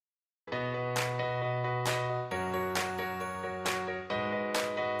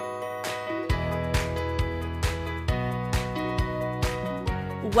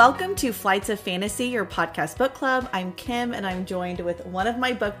Welcome to Flights of Fantasy, your podcast book club. I'm Kim, and I'm joined with one of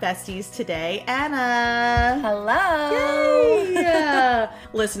my book besties today, Anna. Hello. Yay!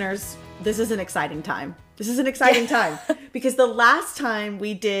 Listeners, this is an exciting time. Because the last time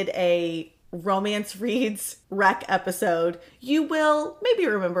we did a Romance Reads Rec episode, you will maybe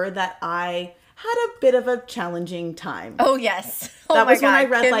remember that I had a bit of a challenging time. Oh, yes. That was when I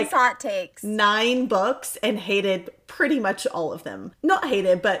read Kim's like hot takes. 9 books and hated pretty much all of them. Not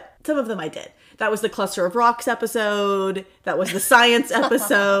hated, but some of them I did. That was the Cluster of Rocks episode. That was the science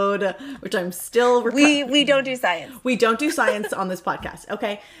episode, which I'm still... We don't do science. We don't do science on this podcast,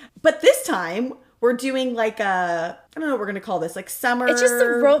 okay? But this time, we're doing like a... I don't know what we're going to call this, like summer... It's just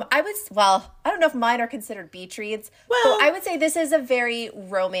I don't know if mine are considered beach reads. Well... But I would say this is a very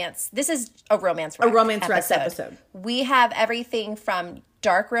romance... This is a romance rec episode. We have everything from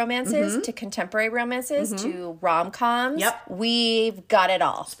dark romances to contemporary romances to rom-coms. Yep. We've got it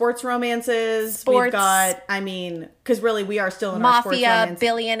all. Sports romances. We've got, because really we are still in our sports romance. Mafia,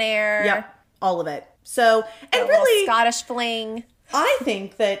 billionaire. Yep, all of it. So, and a really... Scottish fling. I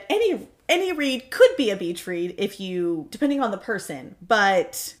think that any read could be a beach read if you, depending on the person,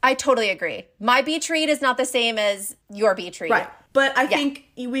 but... I totally agree. My beach read is not the same as your beach read. Right. But I think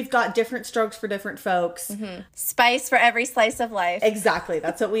we've got different strokes for different folks. Spice for every slice of life. Exactly.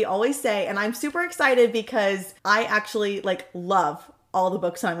 That's what we always say. And I'm super excited because I actually love all the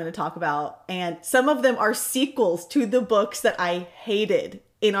books I'm going to talk about. And some of them are sequels to the books that I hated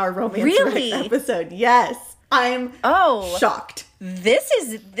in our Romance Rec episode. Yes. I'm shocked. This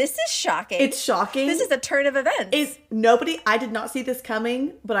is shocking. It's shocking. This is a turn of events. I did not see this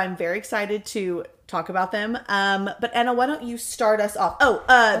coming, but I'm very excited to talk about them. But Anna, why don't you start us off?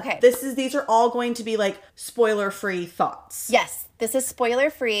 Okay. These are all going to be like spoiler-free thoughts. Yes. This is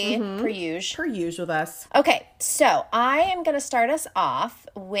spoiler-free per usual. Per usual with us. Okay. So I am going to start us off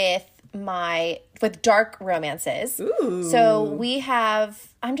with dark romances. Ooh. So we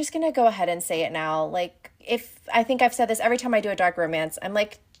have, I'm just going to go ahead and say it now. I think I've said this every time I do a dark romance, I'm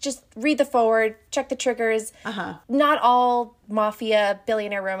like, just read the forward, check the triggers. Not all mafia,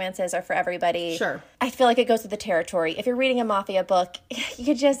 billionaire romances are for everybody. Sure. I feel like it goes with the territory. If you're reading a mafia book,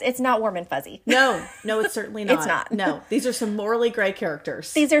 it's not warm and fuzzy. No, it's certainly not. It's not. No, these are some morally gray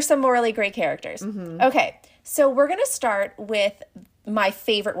characters. Okay, so we're going to start with my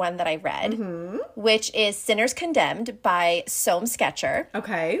favorite one that I read, which is Sinners Condemned by Soam Sketcher.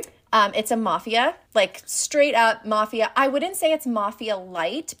 Okay. It's a mafia, straight up mafia. I wouldn't say it's mafia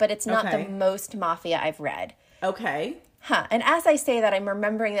light, but it's not the most mafia I've read. Okay. And as I say that, I'm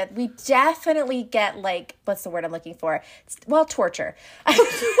remembering that we definitely get what's the word I'm looking for? Torture. Well, the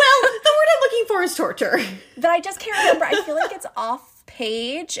word I'm looking for is torture. But I just can't remember. I feel like it's off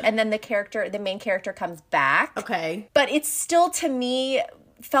page and then the main character comes back. Okay. But it's still, to me,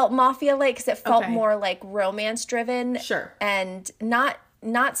 felt mafia-like because it felt more like romance-driven. Sure. And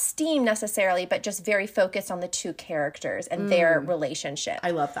not steam necessarily, but just very focused on the two characters and their relationship.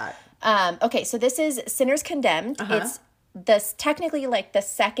 I love that. Okay, so this is Sinners Condemned. It's technically the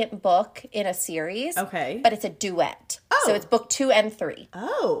second book in a series. Okay. But it's a duet. Oh. So it's book 2 and 3.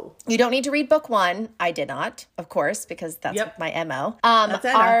 Oh. You don't need to read book 1. I did not, of course, because that's my MO.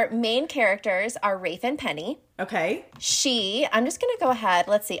 Our main characters are Rafe and Penny. Okay. I'm just going to go ahead.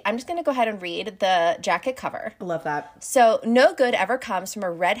 Let's see. I'm just going to go ahead and read the jacket cover. I love that. So, no good ever comes from a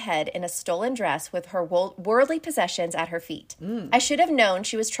redhead in a stolen dress with her worldly possessions at her feet. I should have known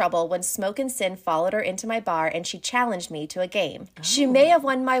she was trouble when smoke and sin followed her into my bar and she challenged me to a game. She may have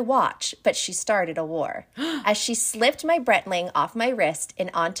won my watch, but she started a war. As she slipped my Breitling off my wrist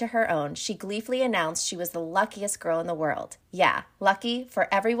and onto her own, she gleefully announced she was the luckiest girl in the world. Yeah, lucky for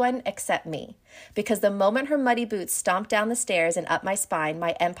everyone except me. Because the moment her muddy boots stomped down the stairs and up my spine,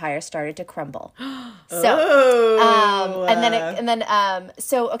 my empire started to crumble. So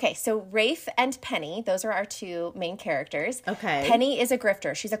Rafe and Penny, those are our two main characters. Okay. Penny is a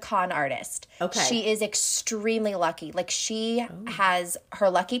grifter. She's a con artist. Okay. She is extremely lucky. She has her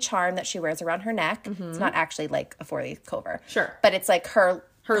lucky charm that she wears around her neck. It's not actually a 4-leaf clover. Sure. But it's her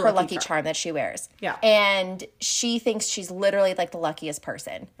lucky charm that she wears. Yeah. And she thinks she's literally the luckiest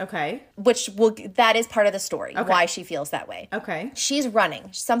person. Okay. That is part of the story, why she feels that way. Okay. She's running.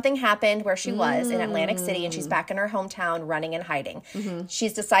 Something happened where she was in Atlantic City and she's back in her hometown running and hiding.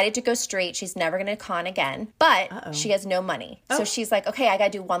 She's decided to go straight. She's never going to con again, but she has no money. So she's like, okay, I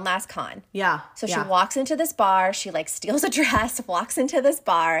got to do one last con. Yeah. So she walks into this bar. She steals a dress, walks into this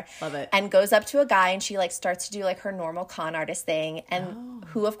bar. Love it. And goes up to a guy and she starts to do her normal con artist thing. And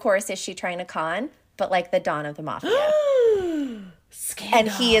who, of course, is she trying to con? But the Dawn of the Mafia. Scandal. And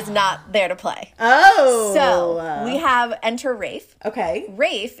he is not there to play. Oh. So we have enter Rafe. Okay.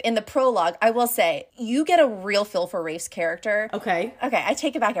 Rafe, in the prologue, I will say, you get a real feel for Rafe's character. Okay. Okay, I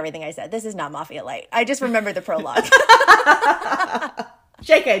take it back everything I said. This is not Mafia Light. I just remember the prologue.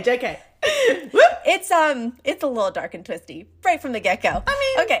 JK. It's a little dark and twisty right from the get-go.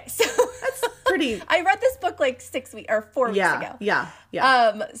 I mean, okay, so that's pretty. I read this book like 6 weeks or 4 weeks ago. Yeah.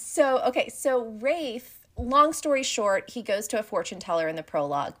 So Rafe, long story short, he goes to a fortune teller in the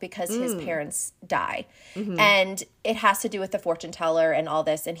prologue because his parents die. Mm-hmm. And it has to do with the fortune teller and all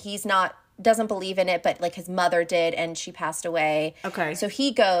this, and he's doesn't believe in it, but like his mother did, and she passed away. Okay. So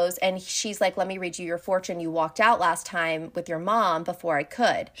he goes and she's like, let me read you your fortune. You walked out last time with your mom before I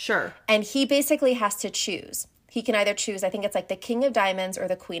could. Sure. And he basically has to choose. He can either choose, I think it's like the King of Diamonds or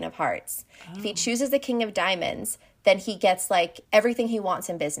the Queen of Hearts. Oh. If he chooses the King of Diamonds, then he gets like everything he wants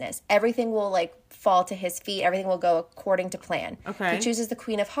in business. Everything will like fall to his feet. Everything will go according to plan. Okay. If he chooses the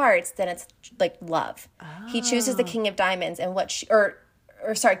Queen of Hearts, then it's like love. Oh. He chooses the King of Diamonds and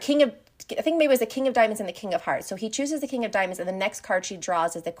I think maybe it was the King of Diamonds and the King of Hearts. So he chooses the King of Diamonds, and the next card she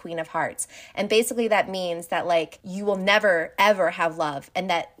draws is the Queen of Hearts. And basically that means that, like, you will never, ever have love,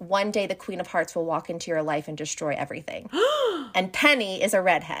 and that one day the Queen of Hearts will walk into your life and destroy everything. And Penny is a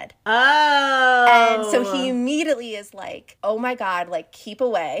redhead. Oh. And so he immediately is like, oh my God, like, keep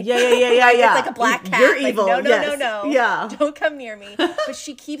away. Yeah. It's like a black cat. You're evil. Like, no. Yeah. Don't come near me. But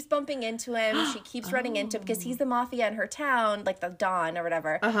she keeps bumping into him. She keeps running into him because he's the mafia in her town, like the Don or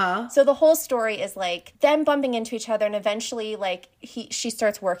whatever. Uh-huh. So the whole story is like them bumping into each other, and eventually like she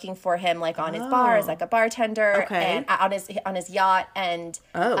starts working for him like on his bar as like a bartender and on his yacht. And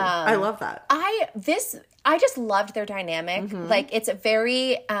I love that. I just loved their dynamic. Mm-hmm. Like, it's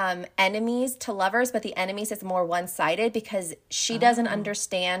very enemies to lovers, but the enemies is more one-sided because she doesn't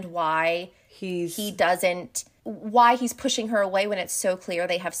understand why he's pushing her away when it's so clear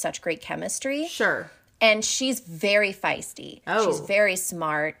they have such great chemistry. Sure. And she's very feisty. Oh. She's very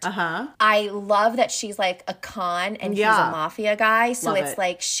smart. Uh-huh. I love that she's like a con and he's a mafia guy. So it's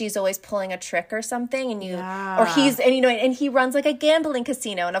like she's always pulling a trick or something, and and he runs like a gambling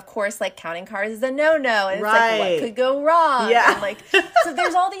casino, and of course like counting cards is a no-no. And it's like, what could go wrong? Yeah. And like so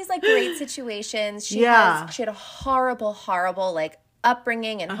there's all these like great situations. She had a horrible like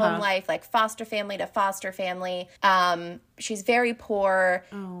upbringing and home life, like foster family to foster family. She's very poor,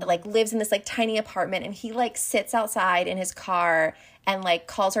 like lives in this like tiny apartment, and he like sits outside in his car and like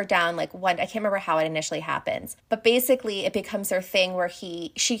calls her down like I can't remember how it initially happens, but basically it becomes their thing where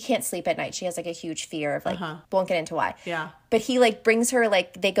she can't sleep at night. She has like a huge fear of like won't get into why. Yeah. But he like brings her,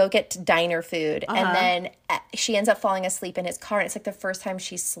 like they go get diner food, and then she ends up falling asleep in his car, and it's like the first time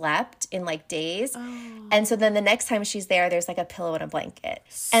she slept in like days. And so then the next time she's there's like a pillow and a blanket.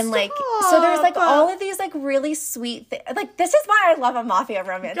 And like so there's like all of these like really sweet like this is why I love a mafia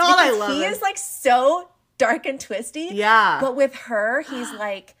romance. God, I love he it. is like so dark and twisty. Yeah. But with her, he's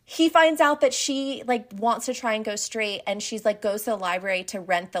like, he finds out that she like wants to try and go straight, and she's like goes to the library to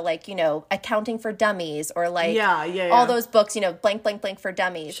rent the like, Accounting for Dummies or like all those books, blank, blank, blank for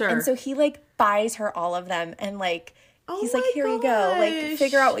dummies. Sure. And so he like buys her all of them, and like he's like, here you go, like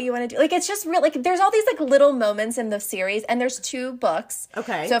figure out what you want to do. Like it's just real, like there's all these like little moments in the series, and there's 2 books.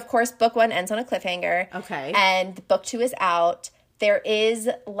 Okay. So of course book 1 ends on a cliffhanger. Okay. And book 2 is out. There is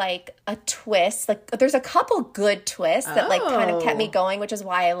like a twist, like there's a couple good twists that like kind of kept me going, which is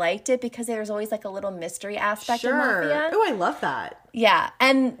why I liked it, because there's always like a little mystery aspect in Mafia. Oh, I love that. Yeah,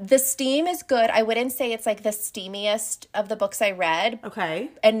 and the steam is good. I wouldn't say it's like the steamiest of the books I read. Okay.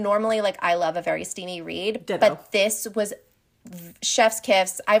 And normally like I love a very steamy read. Ditto. But this was chef's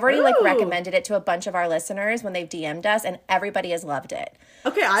kiss. I've already like recommended it to a bunch of our listeners when they've DM'd us, and everybody has loved it.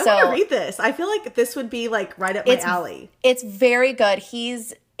 Okay, I want to read this. I feel like this would be like right up my alley. It's very good.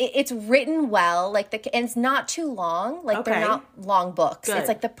 It's written well, like and it's not too long. Like they're not long books. Good. It's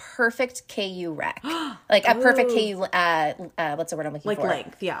like the perfect KU rec, like a perfect KU. What's the word I'm looking for? Like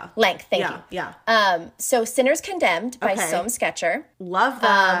length, yeah. Length. Thank you. Yeah. So Sinners Condemned by Soam Sketcher. Love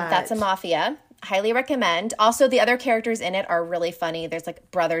that. That's a mafia. Highly recommend. Also, the other characters in it are really funny. There's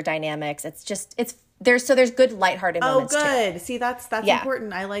like brother dynamics. There's good lighthearted moments. Oh, good. Too. See, that's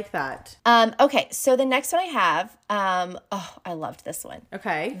important. I like that. Okay, so the next one I have, I loved this one.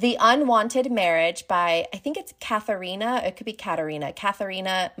 Okay. The Unwanted Marriage by, I think it's Katharina. It could be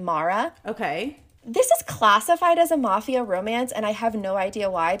Katharina Mara. Okay. This is classified as a mafia romance, and I have no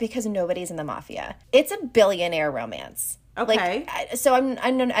idea why, because nobody's in the mafia. It's a billionaire romance. Okay. So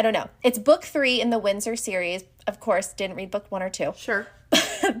I don't know. It's book 3 in the Windsor series. Of course, didn't read book 1 or 2. Sure.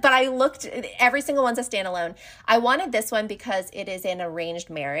 but I looked, every single one's a standalone. I wanted this one because it is an arranged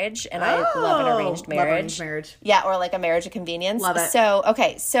marriage, and I love an arranged marriage. Love arranged marriage. Yeah, or like a marriage of convenience. Love it. So,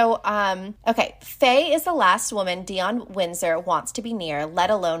 okay. Faye is the last woman Dion Windsor wants to be near, let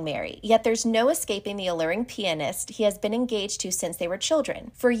alone marry. Yet there's no escaping the alluring pianist he has been engaged to since they were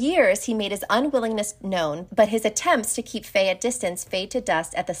children. For years, he made his unwillingness known, but his attempts to keep Faye at distance fade to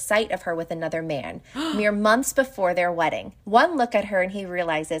dust at the sight of her with another man, mere months before their wedding. One look at her and he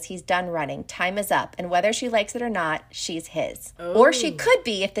realizes he's done running. Time is up, and whether she likes it or not, she's his. Or she could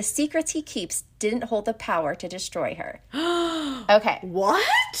be if the secrets he keeps didn't hold the power to destroy her. Okay.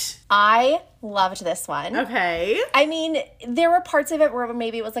 What? I loved this one. Okay. I mean, there were parts of it where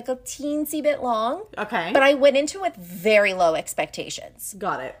maybe it was like a teensy bit long. Okay. But I went into it with very low expectations.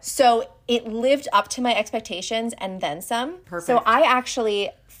 Got it. So it lived up to my expectations and then some. Perfect. So I actually,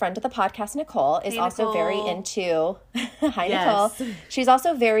 friend of the podcast, Nicole, is also very into... Hi, Yes. Nicole. She's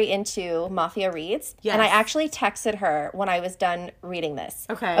also very into Mafia Reads. Yes. And I actually texted her when I was done reading this.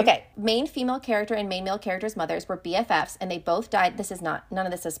 Okay. Okay. Main female character and main male character's mothers were BFFs, and they both died. This is not... None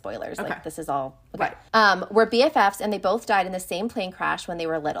of this is spoilers. Okay. Like, this is all... Okay. Right. Were BFFs, and they both died in the same plane crash when they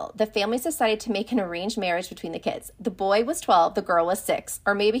were little. The families decided to make an arranged marriage between the kids. The boy was 12, the girl was 6.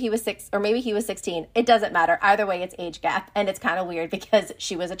 Or maybe he was 6, or maybe he was 16. It doesn't matter. Either way, it's age gap. And it's kind of weird because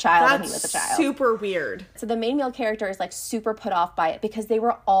she was a child and he was a child. Super weird. So the main male character is like super put off by it because they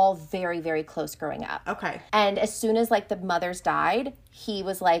were all very, very close growing up. Okay. And as soon as like the mothers died, he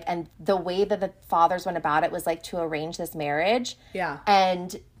was like, and the way that the fathers went about it was like to arrange this marriage. Yeah.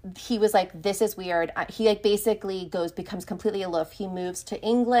 And he was like, this is weird. He like basically becomes completely aloof. He moves to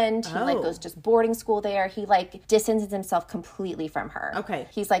England. He like goes just boarding school there. He like distances himself completely from her. Okay.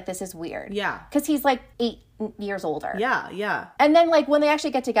 He's like, this is weird. Yeah. Because he's like 8 years older. Yeah, yeah. And then like when they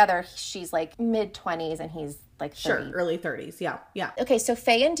actually get together, she's like mid-20s and he's like 30. Sure, early 30s. Yeah, yeah. Okay, so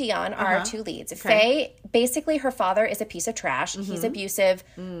Faye and Dion are our two leads. Faye, basically her father is a piece of trash. He's abusive.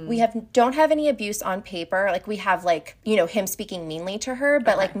 We don't have any abuse on paper. Like we have like, you know, him speaking meanly to her,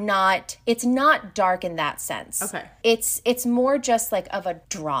 but like it's not dark in that sense. Okay. It's more just like of a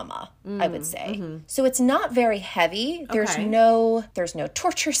drama, I would say. So it's not very heavy. There's no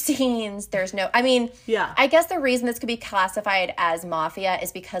torture scenes. There's no, I mean, yeah. I guess the reason this could be classified as mafia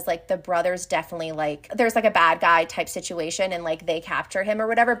is because like the brothers definitely like, there's like a bad guy type situation and like they capture him or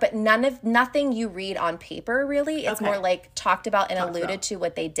whatever, but nothing you read on paper really. It's more like talked about and alluded to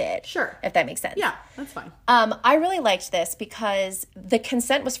what they did. Sure. If that makes sense. Yeah, that's fine. I really liked this because the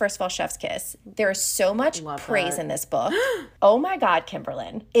consent was, first of all, chef's kiss. There is so much praise in this book. Oh my God,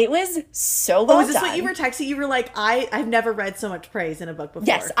 Kimberlyn. It was so well done. Oh, is this what you were texting? You were like, I've never read so much praise in a book before.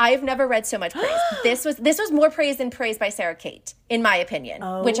 Yes, I've never read so much praise. This was more praise than praise by Sarah Kate, in my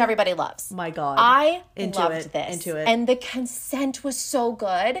opinion, which everybody loves. My God. I Into loved this. it. And the consent was so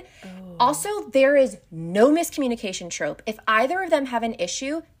good. Also, there is no miscommunication trope. If either of them have an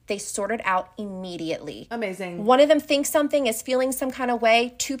issue, they sort it out immediately. Amazing. One of them thinks something, is feeling some kind of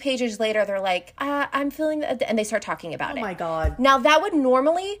way. 2 pages later, they're like, I'm feeling that. And they start talking about it. Oh my God. Now, that would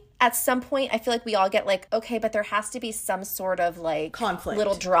normally, at some point, I feel like we all get like, okay, but there has to be some sort of like conflict,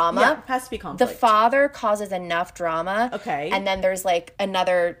 little drama. Yeah, it has to be conflict. The father causes enough drama. Okay. And then there's like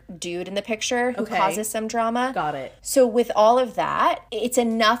another dude in the picture who causes some drama. Got it. So with all of that, it's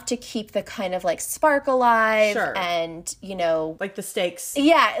enough to keep the kind of like spark alive. Sure. And, you know. Like the stakes.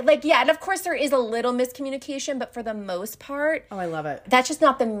 Yeah. And of course there is a little miscommunication, but for the most part. Oh, I love it. That's just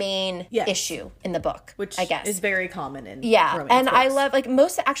not the main issue in the book, which I guess is very common in romance and books. I love like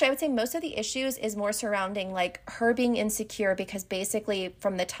I would say most of the issues is more surrounding like her being insecure because basically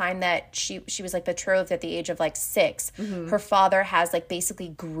from the time that she was like betrothed at the age of like 6, her father has like basically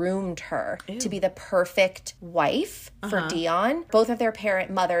groomed her to be the perfect wife for Dion. Both of their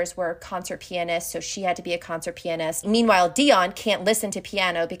mothers were concert pianists, so she had to be a concert pianist. Meanwhile, Dion can't listen to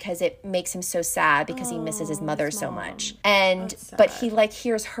piano because it makes him so sad because he misses his mother so much. And but he like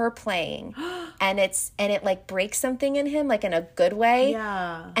hears her playing and it like breaks something in him like in a good way.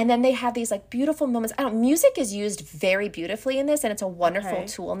 Yeah. And then they have these like beautiful moments. Music is used very beautifully in this, and it's a wonderful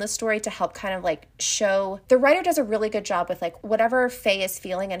tool in the story to help kind of like show. The writer does a really good job with like whatever Faye is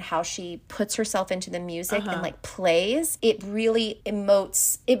feeling and how she puts herself into the music and like plays. It really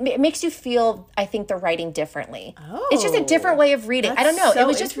emotes. It makes you feel, I think, the writing differently. It's just a different way of reading. I don't know. So it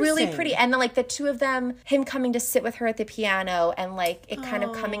was just really pretty. And then like the two of them, him coming to sit with her at the piano and like it kind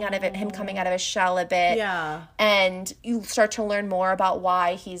of coming out of it, him coming out of his shell a bit. Yeah. And you start to learn more about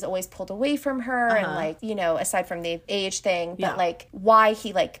why he he's always pulled away from her and like, you know, aside from the age thing, but Yeah. like why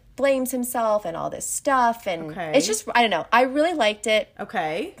he like blames himself and all this stuff. And it's just, I don't know. I really liked it.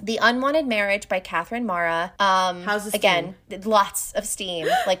 Okay. The Unwanted Marriage by Catherine Mara. How's the Again, lots of steam.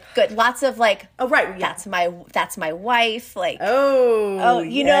 Like good. Lots of like, Oh, right. Yeah. that's my wife. Like, Oh,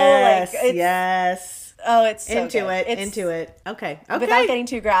 you know, like, yes, it's- yes. oh, it's so Into good. it. It's, Into it. Okay. Okay. Without getting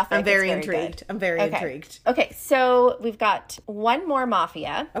too graphic, I'm very it's intrigued. good. I'm very Okay. intrigued. Okay, so we've got one more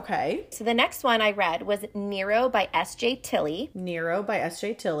Mafia. Okay. So the next one I read was Nero by S.J. Tilley. Nero by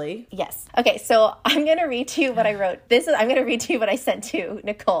S.J. Tilley. Yes. Okay, so I'm going to read to you what I wrote. I'm going to read to you what I sent to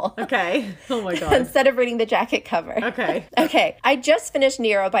Nicole. Okay. Oh my God. Instead of reading the jacket cover. Okay. Okay. I just finished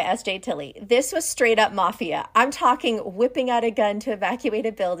Nero by S.J. Tilley. This was straight up Mafia. I'm talking whipping out a gun to evacuate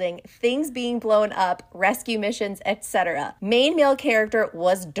a building, things being blown up, rescue missions, etc. Main male character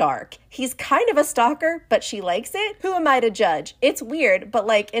was dark. He's kind of a stalker, but she likes it. Who am I to judge? It's weird, but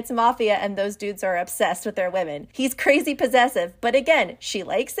like it's Mafia and those dudes are obsessed with their women. He's crazy possessive, but again, she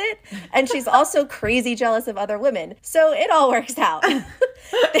likes it. And she's also crazy jealous of other women. So it all works out.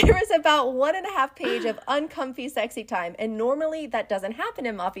 There was about 1.5 pages of uncomfy sexy time, and normally that doesn't happen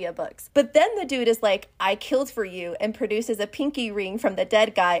in Mafia books. But then the dude is like, I killed for you, and produces a pinky ring from the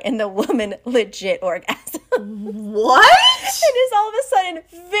dead guy, and the woman legit orgasms. What? And is all of a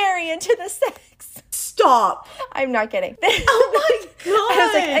sudden very into the sex. Stop. I'm not kidding. Oh my God. I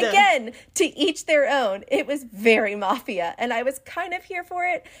was like, again, to each their own. It was very Mafia, and I was kind of here for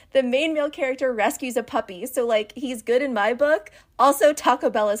it. The main male character rescues a puppy, so like he's good in my book. Also, Taco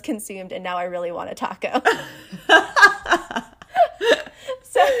Bell is consumed, and now I really want a taco.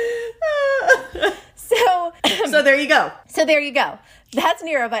 So there you go. So there you go. That's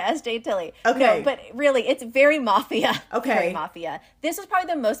Nero by S.J. Tilley. Okay. No, but really, it's very Mafia. Okay. Very Mafia. This was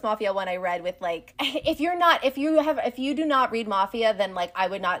probably the most Mafia one I read with like, if you do not read Mafia, then like I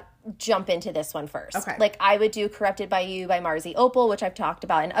would not jump into this one first. Okay. Like I would do Corrupted by You by Marzi Opal, which I've talked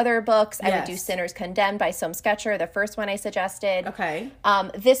about in other books. I would do Yes. Sinners Condemned by Som Sketcher, the first one I suggested. Okay.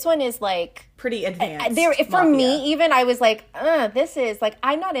 This one is like, Pretty advanced. for Mafia. me, even I was like, this is like,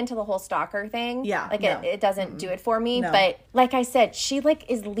 I'm not into the whole stalker thing. Yeah, Like no. it doesn't do it for me. No. But like I said, she like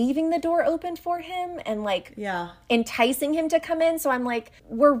is leaving the door open for him and like Yeah. enticing him to come in. So I'm like,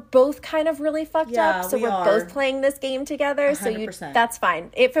 we're both kind of really fucked Yeah, up. So we we're are. both playing this game together. So 100%. that's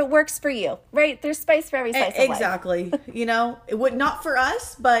fine. If it works for you, right? There's spice for every slice of life. Exactly. You know, it would not for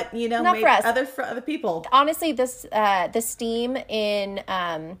us, but you know, Not maybe for us. for other people. Honestly, this the steam in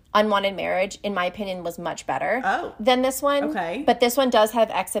Unwanted Marriage, in my opinion, was much better than this one. Okay. But this one does have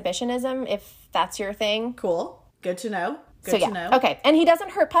exhibitionism, if that's your thing. Cool. Good to know. Good So yeah, to know. okay. And he doesn't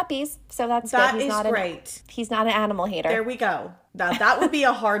hurt puppies, so that's That good. He's is not great. He's not an animal hater. There we go. That would be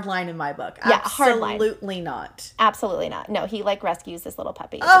a hard line in my book. Yeah, hard line. Absolutely not. Absolutely not. No, he like rescues this little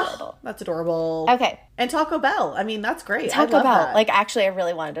puppy. It's Oh, adorable. that's adorable. Okay. And Taco Bell. I mean, that's great. I Taco love Bell. that. Like, actually, I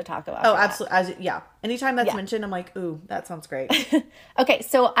really wanted to talk about. oh, absolutely. Yeah. Anytime that's Yeah. mentioned, I'm like, ooh, that sounds great. Okay,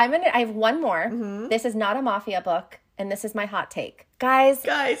 so I have one more. Mm-hmm. This is not a Mafia book, and this is my hot take, guys.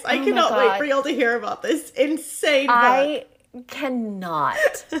 Guys, I oh my cannot wait God. for y'all to hear about this insane book. I cannot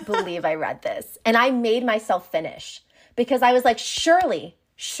believe I read this. And I made myself finish because I was like, surely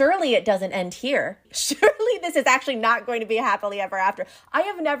it doesn't end here. Surely this is actually not going to be a happily ever after. I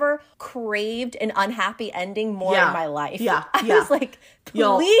have never craved an unhappy ending more in my life. Yeah, I yeah. was like,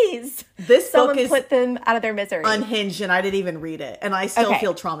 Y'all, please, this someone book is put them out of their misery. unhinged, and I didn't even read it, and I still Okay.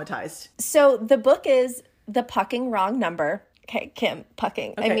 feel traumatized. So the book is The Pucking Wrong Number. Okay, Kim,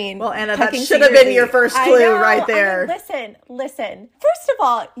 pucking. I Okay. mean, Well, Anna, that pucking should have been secretly. your first I clue know. right there. Listen. First of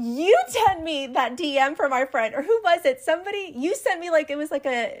all, you sent me that DM from our friend, or who was it? Somebody, you sent me was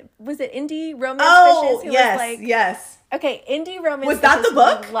it Indie Romance Oh, Fishes? yes, Was like, yes. Okay, Indie Romance Was that Fishes the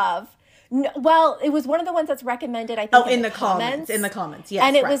book? we love. No, well, it was one of the ones that's recommended, I think, Oh, in the comments. In the comments, yes.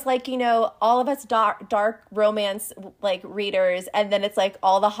 and it right. was like, all of us dark romance like readers, and then it's like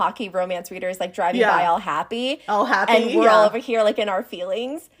all the hockey romance readers like driving Yeah. by all happy. All happy, And we're yeah. all over here like in our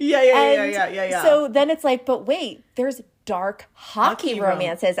feelings. Yeah. And so then it's like, but wait, there's dark hockey Hockey rom-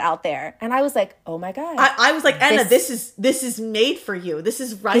 romances out there. And I was like, oh my God. I was like, Anna, this is made for you. This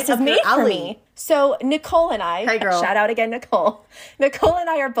is right This up is your made for alley. me. So Nicole and I, Hey, girl. shout out again, Nicole. Nicole and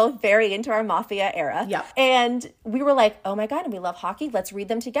I are both very into our Mafia era. Yep. And we were like, oh my God, and we love hockey. Let's read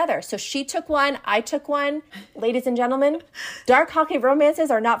them together. So she took one, I took one. Ladies and gentlemen, dark hockey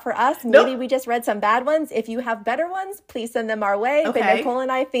romances are not for us. Maybe Nope. we just read some bad ones. If you have better ones, please send them our way. But Okay. Nicole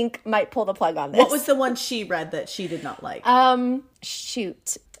and I think might pull the plug on this. What was the one she read that she did not like?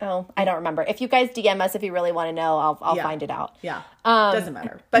 Shoot. Oh, I don't remember. If you guys DM us, if you really want to know, I'll find it out. Yeah. Doesn't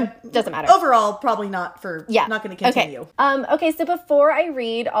matter. But doesn't matter. Overall, probably not not going to continue. Okay, so before I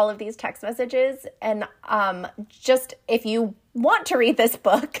read all of these text messages, and just if you want to read this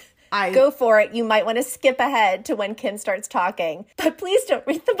book, go for it. You might want to skip ahead to when Kim starts talking. But please don't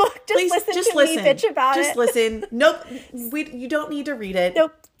read the book. Just listen to me bitch about it. Just listen. Nope. You don't need to read it.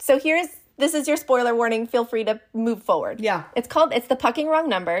 Nope. So this is your spoiler warning. Feel free to move forward. Yeah. It's The Pucking Wrong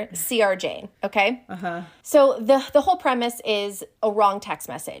Number, C.R. Jane. Okay? Uh-huh. So the whole premise is a wrong text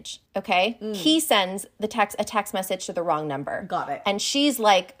message. Okay? He sends a text message to the wrong number. Got it. And she's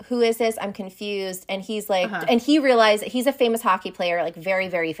like, who is this? I'm confused. And he's like, and he realized he's a famous hockey player, like very,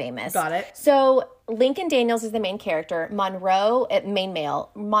 very famous. Got it. So Lincoln Daniels is the main character. Monroe, main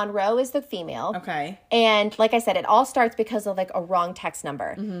male. Monroe is the female. Okay. And like I said, it all starts because of like a wrong text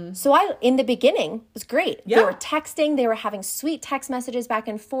number. Mm-hmm. So in the beginning, it was great. Yeah. They were texting. They were having sweet text messages back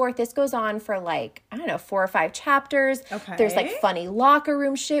and forth. This goes on for like, I don't know, 4 or 5 chapters. Okay. There's like funny locker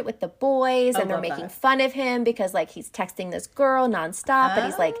room shit with the boys. And they're making fun of him because like he's texting this girl nonstop. But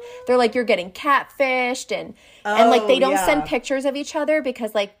he's like, they're like, you're getting catfished. And like they don't send pictures of each other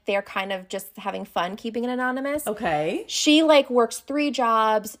because like they're kind of just having fun keeping it anonymous. Okay. She like works 3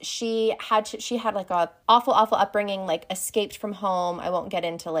 jobs. She had like a awful upbringing, like escaped from home. I won't get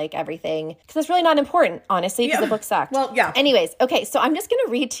into like everything because it's really not important, honestly, because the book sucked. Well, yeah. Anyways, okay, so I'm just going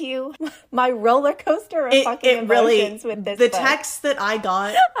to read to you my roller coaster of fucking emotions with this book. Text that I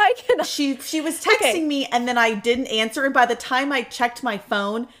got, I cannot. She was texting me and then I didn't answer. And by the time I checked my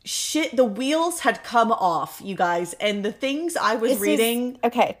phone, the wheels had come off, you guys. And the things I was reading.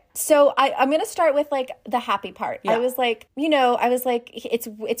 Okay. So I'm going to start with like the happy part. Yeah. I was like,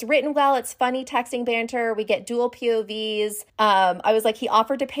 it's written well. It's funny texting banter. We get dual POVs. I was like, he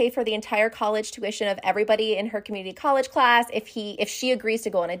offered to pay for the entire college tuition of everybody in her community college class if she agrees to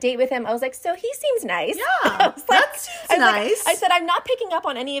go on a date with him. I was like, so he seems nice. Yeah, that's nice. I said, I'm not picking up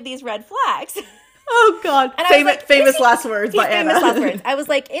on any of these red flags. Oh, God. And famous last words by Anna. Famous last words. I was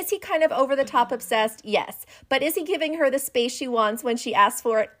like, is he kind of over the top obsessed? Yes. But is he giving her the space she wants when she asks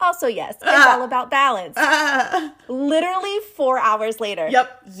for it? Also, yes. It's all about balance. Literally 4 hours later.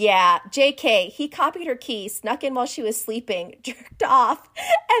 Yep. Yeah. JK, he copied her key, snuck in while she was sleeping, jerked off,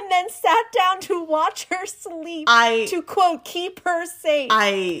 and then sat down to watch her sleep to, quote, keep her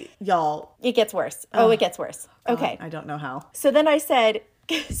safe. Y'all. It gets worse. It gets worse. Okay. I don't know how. So then I said...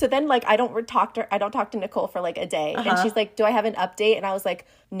 So then, like, I don't talk to Nicole for, like, a day. And she's like, do I have an update? And I was like,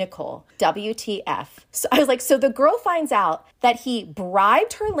 Nicole, WTF. So I was like, so the girl finds out that he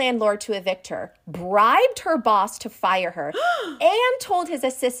bribed her landlord to evict her, bribed her boss to fire her, and told his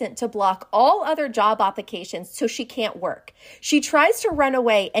assistant to block all other job applications so she can't work. She tries to run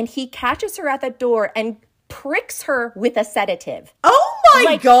away, and he catches her at the door and pricks her with a sedative. Oh,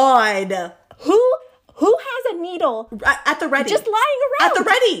 my God. Who has a needle at the ready? Just lying around. At the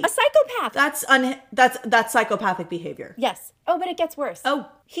ready. A psychopath. That's psychopathic behavior. Yes. Oh, but it gets worse. Oh.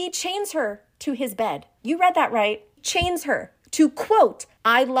 He chains her to his bed. You read that right. Chains her to, quote,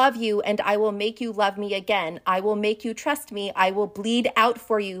 I love you and I will make you love me again. I will make you trust me. I will bleed out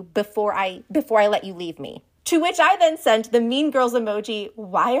for you before I let you leave me. To which I then sent the Mean Girls emoji.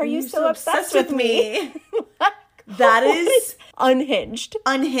 Why are you so obsessed with me? That is unhinged.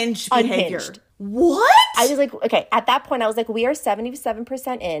 Unhinged behavior. Unhinged. What? I was like, okay, at that point, I was like, we are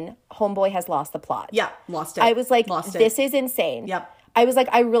 77% in. Homeboy has lost the plot. Yeah, lost it. I was like, this is insane. Yep. I was like,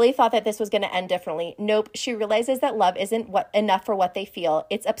 I really thought that this was going to end differently. Nope. She realizes that love isn't enough for what they feel.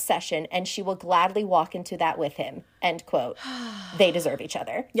 It's obsession, and she will gladly walk into that with him. End quote. They deserve each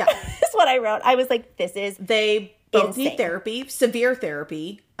other. Yeah. That's what I wrote. I was like, this is They both insane. need therapy, severe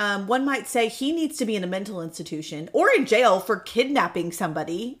therapy. One might say he needs to be in a mental institution or in jail for kidnapping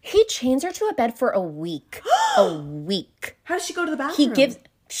somebody. He chains her to a bed for a week. A week. How does she go to the bathroom? He gives...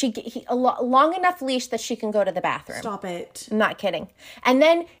 a long enough leash that she can go to the bathroom. Stop it. I'm not kidding. And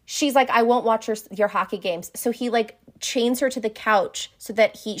then she's like, I won't watch your hockey games. So he like chains her to the couch so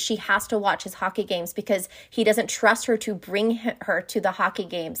that she has to watch his hockey games because he doesn't trust her to bring her to the hockey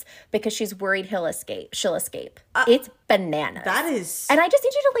games because she's worried she'll escape. It's bananas. That is. And I just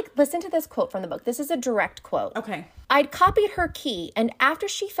need you to like listen to this quote from the book. This is a direct quote. Okay. I'd copied her key, and after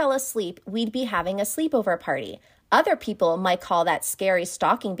she fell asleep, we'd be having a sleepover party. Other people might call that scary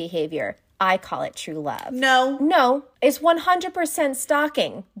stalking behavior. I call it true love. No, it's 100%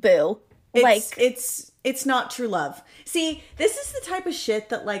 stalking, boo. It's not true love. See, this is the type of shit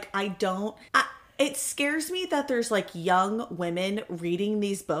that like it scares me that there's like young women reading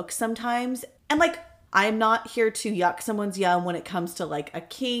these books sometimes. And like, I'm not here to yuck someone's yum when it comes to like a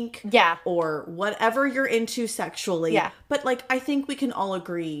kink Yeah. or whatever you're into sexually. Yeah. But like, I think we can all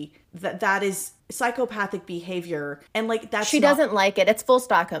agree that that is psychopathic behavior. And like, that's She doesn't like it. It's full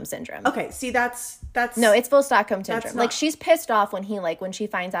Stockholm syndrome. Okay, see, that's No, it's full Stockholm syndrome. not- Like, she's pissed off when she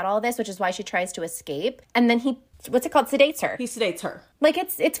finds out all this, which is why she tries to escape. And then he, what's it called? Sedates her. he sedates her. Like,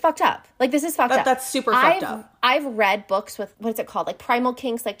 it's fucked up. Like, this is fucked up. That's super fucked up. I've read books with, what's it called? Like, primal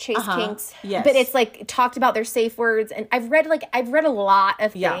kinks, like chase kinks. Yes. But it's, like, talked about their safe words. And I've read a lot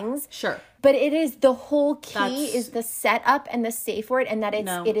of things. Sure. But it is, the whole key That's- is the setup and the safe word, and that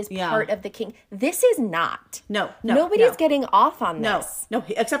it is yeah. part of the kink. This is not. No. Nobody's getting off on No, this. no,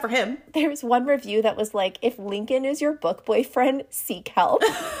 except for him. There's one review that was like, if Lincoln is your book boyfriend, seek help.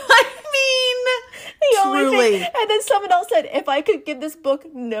 I mean, The only truly. thing- and then someone else said, if I could give this book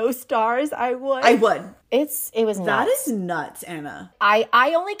no stars, I would. I would. It was nuts. That is nuts, Anna.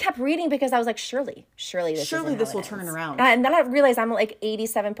 I only kept reading because I was like, surely this will turn around. And then I realized I'm like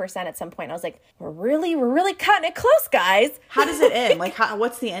 87% at some point. I was like, we're really cutting it close, guys. How does it end? Like,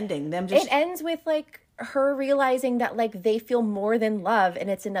 what's the ending? Them just It ends with like her realizing that like they feel more than love and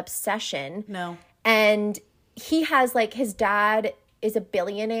it's an obsession. No. And he has like, his dad is a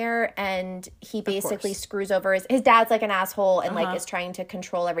billionaire and he basically screws over his dad's like an asshole and like is trying to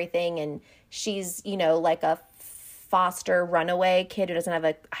control everything, and she's, you know, like a foster runaway kid who doesn't have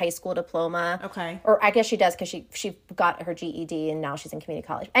a high school diploma. Okay. Or I guess she does because she got her GED and now she's in community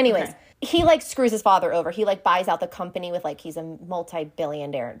college. Anyways, Okay. he like screws his father over. He like buys out the company with like, he's a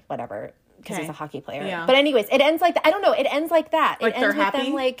multi-billionaire, whatever, because Okay. he's a hockey player. Yeah. But anyways, it ends like that. I don't know. It ends like that. Like it they're ends with happy?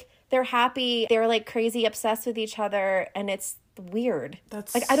 them like they're happy. They're like crazy obsessed with each other, and it's weird.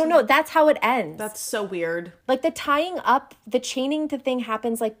 That's like, I don't know. That's how it ends. That's so weird. like the tying up, the chaining the thing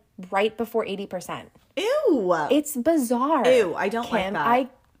happens like right before 80%. Ew. It's bizarre. Ew, I don't like Kim. that. I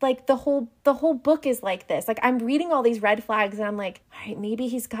like the whole book is like this. Like, I'm reading all these red flags and I'm like, all right, maybe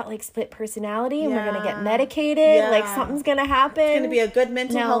he's got like split personality and we're gonna get Yeah. medicated. Like, Yeah. something's gonna happen. It's gonna be a good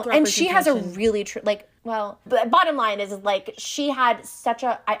mental health and she has a representation. really well, the bottom line is like, she had such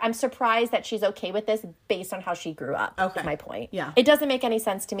a I'm surprised that she's okay with this based on how she grew up. Okay. Is my point. Yeah. It doesn't make any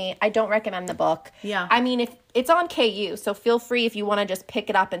sense to me. I don't recommend the book. Yeah. I mean, if it's on KU, so feel free if you want to just pick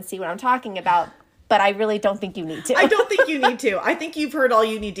it up and see what I'm talking about. But I really don't think you need to. I don't think you need to. I think you've heard all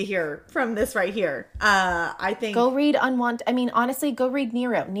you need to hear from this right here. I think Go read Unwanted. I mean, honestly, go read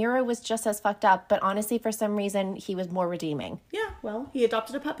Nero. Nero was just as fucked up, but honestly, for some reason, he was more redeeming. yeah. Well, he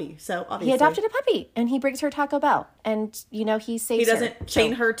adopted a puppy, so obviously He adopted a puppy, and he brings her Taco Bell, and you know he saves He doesn't her.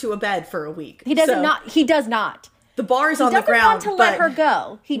 chain her to a bed for a week. He doesn't So, not. He does not. The bar is He on the doesn't ground, want to let but her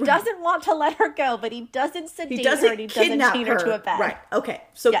go. He doesn't want to let her go, but he doesn't sedate he her doesn't and he doesn't kidnap chain her to a bed. Right. Okay.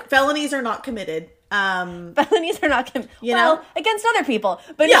 So Yeah. felonies are not committed. Felonies are not You well know? against other people,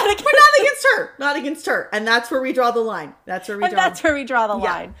 but Yeah, not but against. not against her. Not against her. And that's where we draw the line. That's where we And draw. that's where we draw the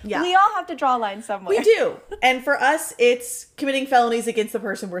line. yeah. We all have to draw a line somewhere. We do. And for us, it's committing felonies against the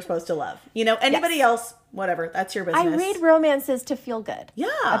person we're supposed to love. You know, anybody else, whatever. That's your business. I read romances to feel good. Yeah.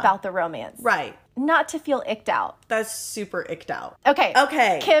 About the romance. Right. Not to feel icked out. That's super icked out. Okay.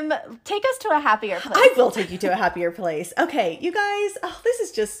 Okay. Kim, take us to a happier place. I will take you to a happier place. Okay, you guys,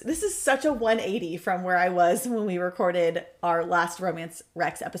 this is such a 180 from where I was when we recorded our last Romance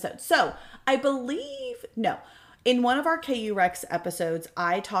Rex episode. So, I believe, no, in one of our KU Rex episodes,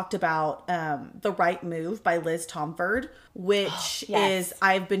 I talked about The Right Move by Liz Tomford, which Yes. is,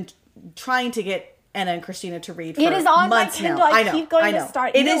 I've been trying to get Anna and Christina to read for It is on my months Kindle. now. I know, keep going I to know.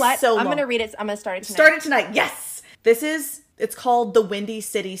 start. It You know is what? so I'm long. going to read it. I'm going to start it tonight. Start it tonight. Yes. It's called the Windy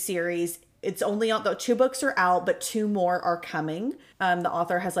City series. It's only on, the 2 books are out, but 2 more are coming. The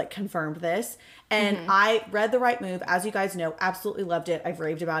author has like confirmed this. And I read The Right Move. As you guys know, absolutely loved it. I've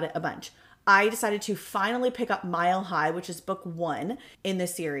raved about it a bunch. I decided to finally pick up Mile High, which is book 1 in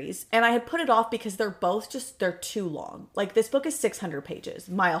this series. And I had put it off because they're too long. Like, this book is 600 pages.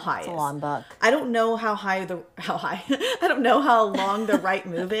 Mile High is a long book. I don't know how high. I don't know how long The Right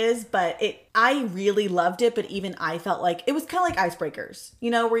Move is, but I really loved it, but even I felt like it was kind of like Icebreakers, you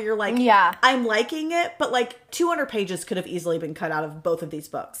know, where you're like, Yeah. I'm liking it, but like 200 pages could have easily been cut out of both of these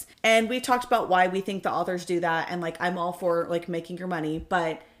books. And we talked about why we think the authors do that, and like I'm all for like making your money,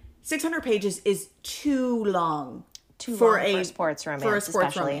 but 600 pages is too long. For a sports romance, For a sports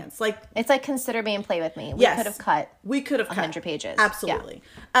especially. romance. Like, It's like Consider Me and Play With Me. We yes, could have cut we could have cut 100 pages. Absolutely.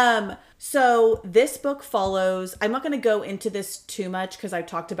 So this book follows, I'm not going to go into this too much because I've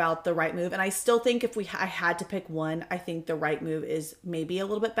talked about The Right Move. And I still think if I had to pick one, I think The Right Move is maybe a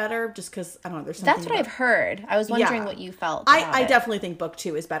little bit better just because, I don't know, there's something That's what I've heard. I was wondering what you felt about I it. definitely think book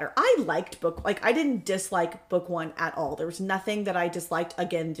 2 is better. I liked I didn't dislike book 1 at all. There was nothing that I disliked.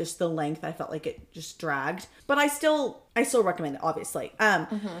 Again, just the length. I felt like it just dragged. But I still recommend it, obviously.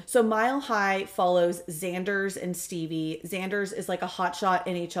 So Mile High follows Xanders and Stevie. Xanders is like a hotshot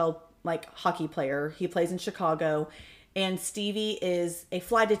NHL like hockey player. He plays in Chicago. And Stevie is a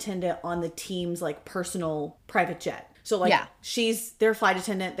flight attendant on the team's like personal private jet. So like she's their flight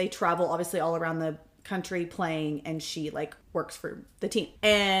attendant. They travel obviously all around the country playing, and she like works for the team.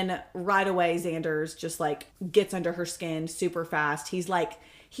 And right away Xanders just like gets under her skin super fast.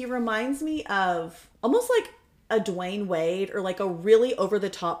 He reminds me of almost like a Dwayne Wade, or like a really over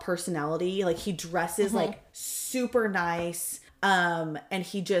the top personality. Like he dresses like super nice. And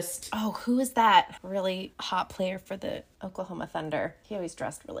he just... Oh, who is that really hot player for the Oklahoma Thunder? He always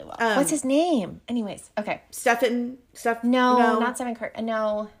dressed really well. What's his name? Anyways, okay. No, not Stephen Curry.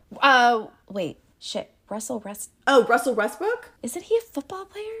 No. Wait. Shit. Russell Westbrook? Isn't he a football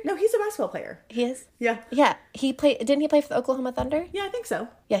player? No, he's a basketball player. He is? Yeah. Yeah. Didn't he play for the Oklahoma Thunder? Yeah, I think so.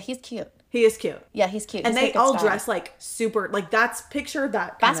 Yeah, he's cute. He is cute. Yeah, he's cute. And they all dress like super, like that's, picture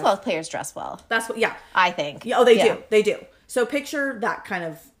that. Basketball players dress well. That's what, yeah. I think. Yeah, they do. They do. So picture that kind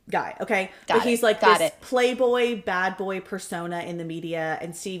of guy, okay? But he's like this playboy, bad boy persona in the media,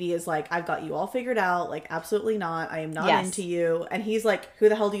 and Stevie is like, I've got you all figured out. Like, absolutely not. I am not into you. And he's like, who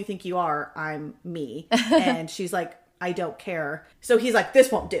the hell do you think you are? I'm me. And she's like, I don't care. So he's like,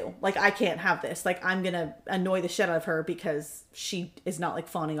 this won't do. Like, I can't have this. Like, I'm going to annoy the shit out of her because she is not like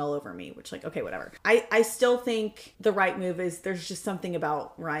fawning all over me, which like, okay, whatever. I still think The Right Move is, there's just something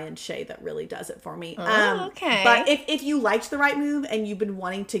about Ryan Shea that really does it for me. Okay. But if you liked The Right Move and you've been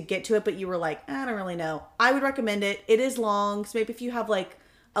wanting to get to it, but you were like, I don't really know, I would recommend it. It is long. So maybe if you have like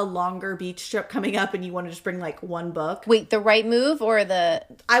a longer beach trip coming up and you want to just bring like one book. Wait, The Right Move or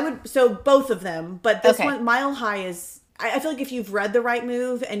so both of them, but this one, Mile High, is, I feel like if you've read The Right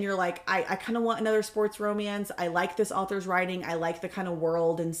Move and you're like, I kind of want another sports romance. I like this author's writing. I like the kind of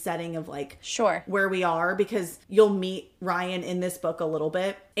world and setting of like where we are, because you'll meet Ryan in this book a little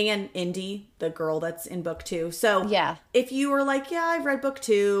bit, and Indy, the girl that's in book 2. So if you were like, yeah, I've read book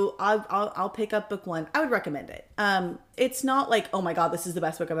 2, I'll pick up book 1. I would recommend it. It's not like, oh my God, this is the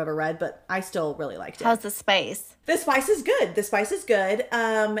best book I've ever read, but I still really liked it. How's the spice? The spice is good.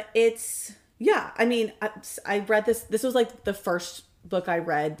 It's... Yeah, I mean, I read this. This was like the first book I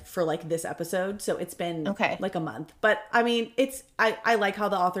read for like this episode, so it's been like a month. But I mean, I like how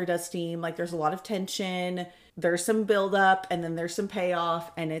the author does steam. Like, there's a lot of tension. There's some build up, and then there's some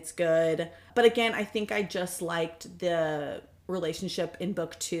payoff, and it's good. But again, I think I just liked the relationship in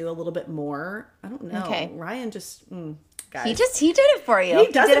book 2 a little bit more. I don't know. Okay. Ryan just... guys. He did it for you.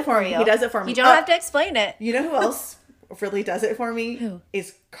 He does it for me. He does it for me. You don't have to explain it. You know who else really does it for me? Who?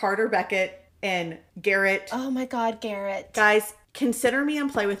 Is Carter Beckett and Garrett. Oh my God, Garrett. Guys, Consider Me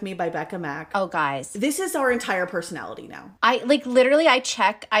and Play With Me by Becca Mack. Oh, guys. This is our entire personality now. I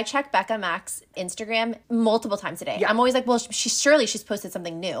check Becca Mack's Instagram multiple times a day. Yeah. I'm always like, well, she's posted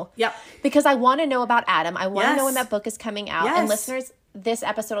something new. Yep. Because I want to know about Adam. I want to know when that book is coming out. Yes. And listeners, this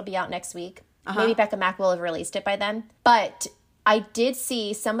episode will be out next week. Maybe Becca Mack will have released it by then. But I did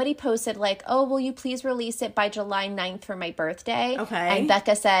see somebody posted like, oh, will you please release it by July 9th for my birthday? Okay. And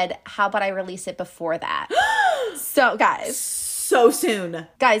Becca said, how about I release it before that? So, guys. So soon.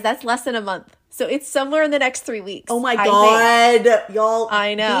 Guys, that's less than a month. So it's somewhere in the next 3 weeks. Oh my God. Y'all.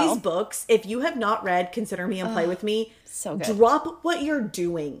 I know. These books, if you have not read Consider Me and Play With Me, so good. Drop what you're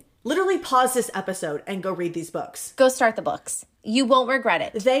doing. Literally pause this episode and go read these books. Go start the books. You won't regret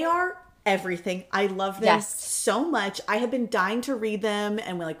it. They are everything. I love them so much. I have been dying to read them,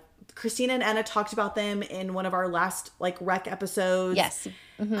 and Christina and Anna talked about them in one of our last rec episodes. Yes.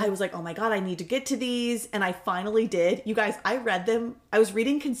 Mm-hmm. I was like, oh my God, I need to get to these. And I finally did. You guys, I read them. I was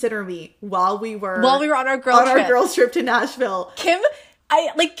reading Consider Me while we were on our girls trip to Nashville. Kim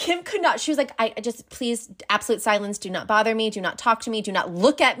could not. She was like, I just, please, absolute silence. Do not bother me. Do not talk to me. Do not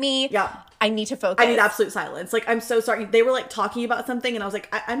look at me. Yeah. I need to focus. I need absolute silence. I'm so sorry. They were talking about something, and I was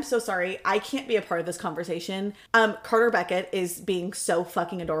like, I'm so sorry. I can't be a part of this conversation. Carter Beckett is being so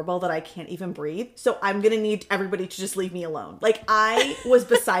fucking adorable that I can't even breathe. So I'm going to need everybody to just leave me alone. I was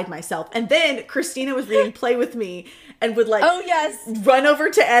beside myself. And then Christina was reading Play With Me and would oh yes, run over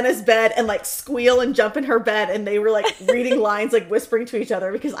to Anna's bed and squeal and jump in her bed. And they were reading lines, whispering to each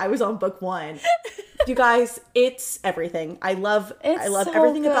other because I was on book 1. You guys, it's everything. I love so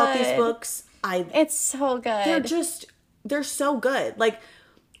everything good about these books. It's so good. They're so good.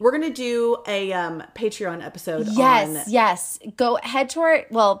 We're going to do a Patreon episode Yes, on... yes. Go head to our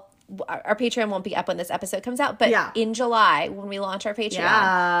Patreon won't be up when this episode comes out, but in July when we launch our Patreon.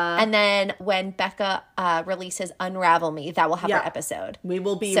 Yeah. And then when Becca releases Unravel Me, that will have our episode. We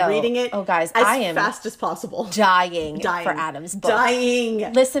will be reading it guys, as I am fast as possible. Dying for Adam's book.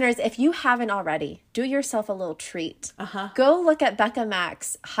 Dying. Listeners, if you haven't already, do yourself a little treat. Go look at Becca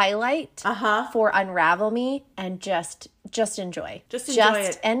Mac's highlight for Unravel Me and just enjoy. Just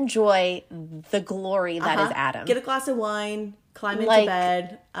enjoy the glory that is Adam. Get a glass of wine. Climb into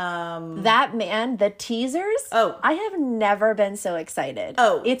bed. That man, the teasers. Oh. I have never been so excited.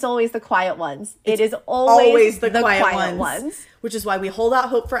 Oh. It's always the quiet ones. It is always the quiet ones. Which is why we hold out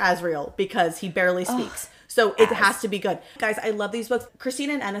hope for Azriel, because he barely speaks. So it has to be good. Guys, I love these books.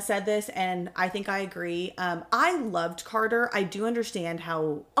 Christina and Anna said this, and I think I agree. I loved Carter. I do understand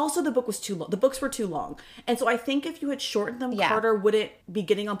how... Also, the book was too long. The books were too long. And so I think if you had shortened them, Carter wouldn't be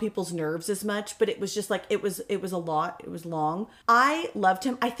getting on people's nerves as much. But it was just like, it was a lot. It was long. I loved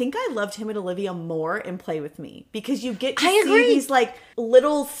him. I think I loved him and Olivia more in Play With Me. Because you get to see these like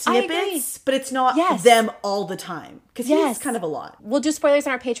little snippets, but it's not them all the time. Because he's kind of a lot. We'll do spoilers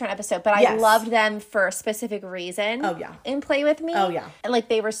on our Patreon episode, but I loved them for a specific reason. Oh, yeah. In Play With Me. Oh, yeah. And like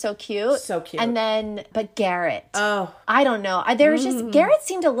they were so cute. So cute. And then, but Garrett. Oh. I don't know. There was just, Garrett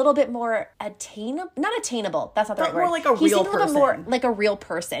seemed a little bit more attainable. Not attainable. That's not the right word. More like a he real seemed a little person. bit more like a real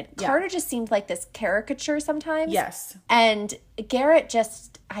person. Yeah. Carter just seemed like this caricature sometimes. Yes. And Garrett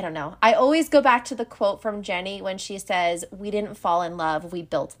just, I don't know. I always go back to the quote from Jenny when she says, "We didn't fall in love, we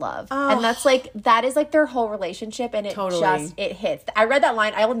built love." Oh. And that's like, that is like their whole relationship, and it hits. I read that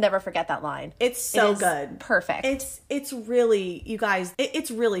line. I will never forget that line. It's so good. Perfect. It's really, you guys,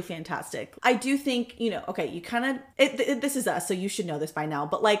 it's really fantastic. I do think, okay, you kind of, this is us, so you should know this by now,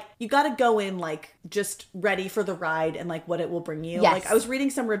 but like, you got to go in like just ready for the ride and like what it will bring you. Yes. Like I was reading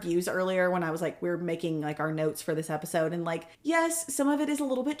some reviews earlier when I was like, we were making like our notes for this episode, and like, yes, some of it is a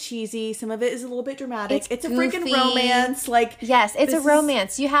little bit cheesy, some of it is a little bit dramatic. It's a freaking romance. Like, yes, it's a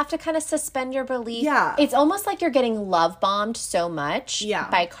romance. You have to kind of suspend your belief. Yeah. It's almost like you're getting love bombed so much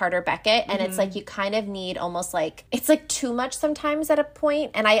by Carter Beckett. And it's like, you kind of need almost like, it's like too much sometimes at a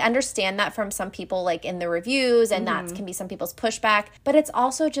point. And I understand that from some people like in the reviews, and that can be some people's pushback, but it's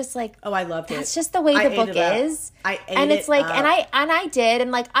also just like, oh, I loved it. That's just the way the book is. I ate and it's it like, up. and I did, and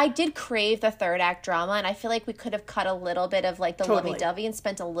like, I did crave the third act drama, and I feel like we could have cut a little bit of like the lovey-dovey and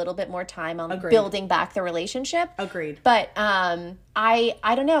spent a little bit more time on building back the relationship. Agreed. But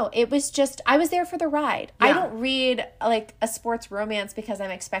I don't know. It was just, I was there for the ride. Yeah. I don't read like a sports romance because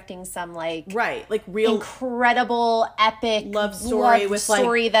I'm expecting some like real incredible epic love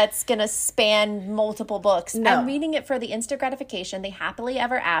story that's gonna span multiple books. No. I'm reading it for the instant gratification, the happily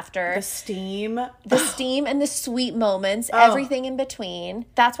ever after, the steam and the sweet moments, everything in between.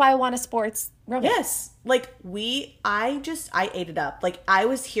 That's why I want a sports romance. Yes. Like I ate it up. Like I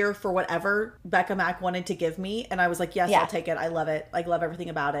was here for whatever Becca Mac wanted to give me. And I was like, yes, I'll take it. I love it. I love everything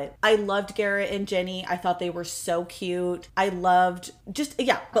about it. I loved Garrett and Jenny. I thought they were so cute. I loved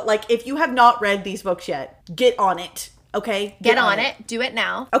but like, if you have not read these books yet, get on it. Okay. Get on it. Do it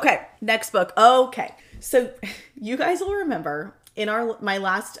now. Okay. Next book. Okay. So you guys will remember in our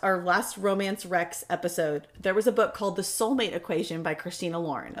last Romance Rex episode, there was a book called The Soulmate Equation by Christina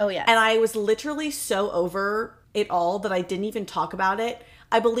Lauren. Oh, yeah. And I was literally so over it all that I didn't even talk about it.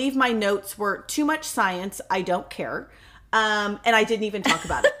 I believe my notes were too much science. I don't care. And I didn't even talk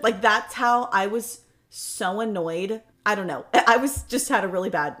about it. Like, that's how I was so annoyed. I don't know. I was just had a really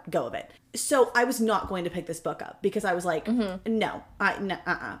bad go of it. So I was not going to pick this book up because I was like, no,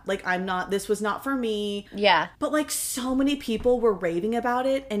 like I'm not, this was not for me. Yeah. But like so many people were raving about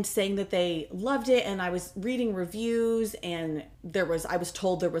it and saying that they loved it. And I was reading reviews, and I was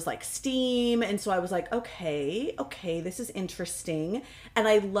told there was like steam. And so I was like, okay, this is interesting. And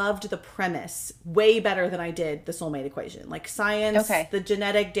I loved the premise way better than I did The Soulmate Equation. Like science, the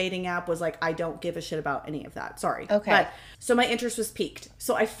genetic dating app was like, I don't give a shit about any of that. Sorry. Okay. But so my interest was piqued.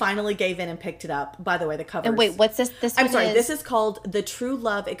 So I finally gave in and picked it up. By the way, the cover. And wait, what's this? I'm sorry. This is called The True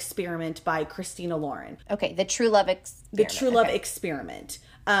Love Experiment by Christina Lauren. Okay. The True Love Experiment. The True Love Experiment.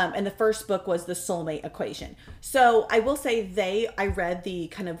 And the first book was The Soulmate Equation. So I will say I read the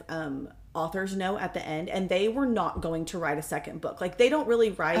kind of author's note at the end, and they were not going to write a second book. Like they don't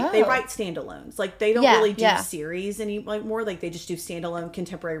really write, they write standalones. Like they don't really do series anymore. Like they just do standalone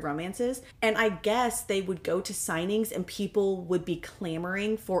contemporary romances. And I guess they would go to signings and people would be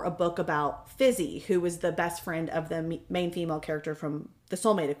clamoring for a book about Fizzy, who was the best friend of the main female character from The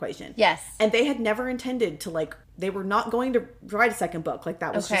Soulmate Equation. Yes. And they had never intended to like, they were not going to write a second book. Like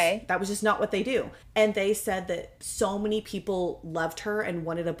that was just not what they do. And they said that so many people loved her and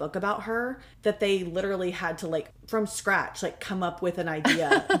wanted a book about her that they literally had to like from scratch, like come up with an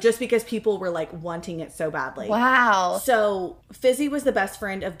idea just because people were like wanting it so badly. Wow. So Fizzy was the best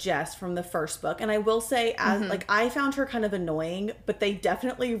friend of Jess from the first book. And I will say as like, I found her kind of annoying, but they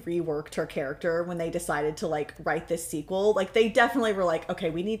definitely reworked her character when they decided to like write this sequel. Like they definitely were like, okay,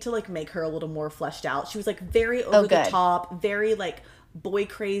 we need to like make her a little more fleshed out. She was like very over the top, very like boy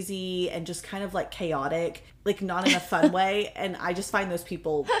crazy and just kind of like chaotic, like not in a fun way. And I just find those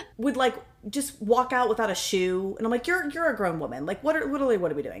people would like just walk out without a shoe. And I'm like, you're a grown woman. Like what are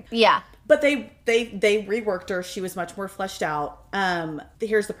we doing? Yeah. But they reworked her. She was much more fleshed out.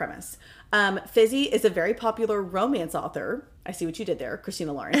 Here's the premise. Fizzy is a very popular romance author. I see what you did there,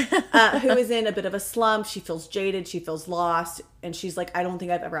 Christina Lauren, who is in a bit of a slump. She feels jaded. She feels lost. And she's like, I don't think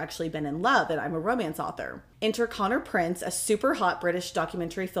I've ever actually been in love, and I'm a romance author. Enter Connor Prince, a super hot British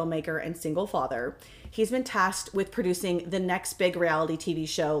documentary filmmaker and single father. He's been tasked with producing the next big reality TV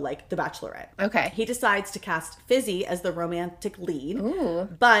show like The Bachelorette. Okay. He decides to cast Fizzy as the romantic lead. Ooh.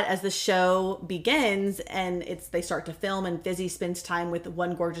 But as the show begins and they start to film and Fizzy spends time with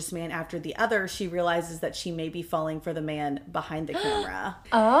one gorgeous man after the other, she realizes that she may be falling for the man behind the camera.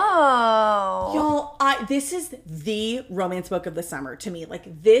 Oh. Y'all, this is the romance book of the summer to me.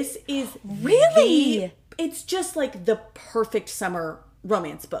 Like this is really, it's just like the perfect summer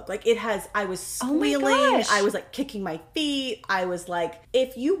romance book. Like I was squealing, I was like kicking my feet. I was like,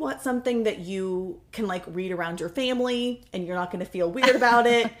 if you want something that you can like read around your family and you're not going to feel weird about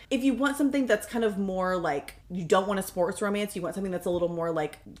it, if you want something that's kind of more like, you don't want a sports romance, you want something that's a little more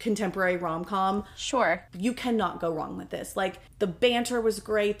like contemporary rom-com. Sure. You cannot go wrong with this. Like the banter was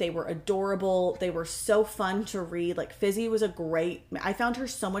great. They were adorable. They were so fun to read. Like Fizzy was I found her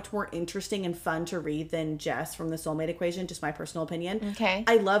so much more interesting and fun to read than Jess from The Soulmate Equation, just my personal opinion. Okay.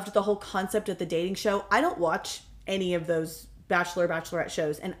 I loved the whole concept of the dating show. I don't watch any of those Bachelorette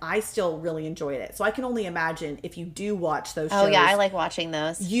shows, and I still really enjoyed it. So I can only imagine if you do watch those shows. Oh yeah, I like watching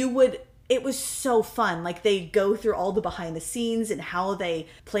those. It was so fun. Like they go through all the behind the scenes and how they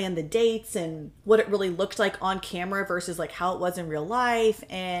plan the dates and what it really looked like on camera versus like how it was in real life.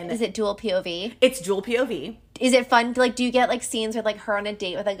 And is it dual POV? It's dual POV. Is it fun? Like, do you get like scenes with like her on a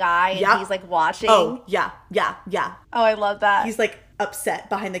date with a guy and he's like watching? Oh yeah. Oh, I love that. He's like upset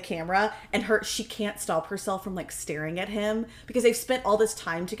behind the camera and she can't stop herself from like staring at him because they've spent all this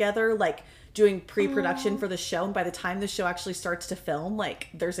time together like doing pre-production for the show, and by the time the show actually starts to film, like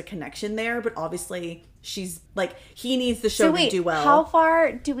there's a connection there, but obviously she's like, he needs the show to do well. How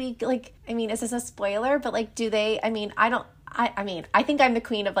far do we like, I mean, is this a spoiler, but like do they, I mean, I think I'm the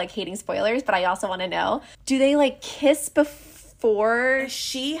queen of like hating spoilers, but I also want to know, do they like kiss before?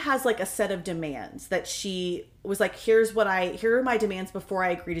 She has like a set of demands that she was like, here are my demands before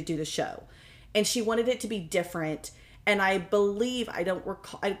I agree to do the show. And she wanted it to be different. And I believe, I don't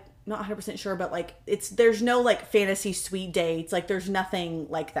recall, I'm not 100% sure, but like there's no like fantasy suite dates. Like there's nothing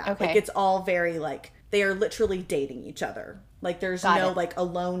like that. Okay. Like it's all very like, they are literally dating each other. Like there's like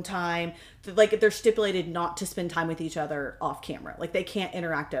alone time. Like they're stipulated not to spend time with each other off camera. Like they can't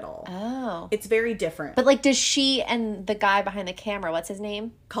interact at all. Oh. It's very different. But like, does she and the guy behind the camera, what's his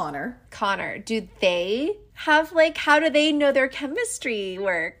name? Connor, do they have like, how do they know their chemistry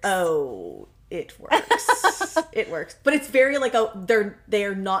works? Oh, it works. It works. But it's very like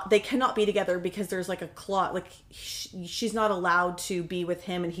they cannot be together because there's like a clause, like she's not allowed to be with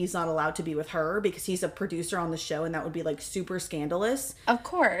him and he's not allowed to be with her because he's a producer on the show, and that would be like super scandalous. Of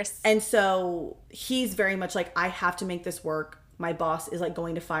course. And so he's very much like, I have to make this work. My boss is like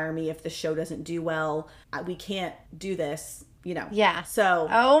going to fire me if the show doesn't do well. We can't do this. You know. Yeah. So.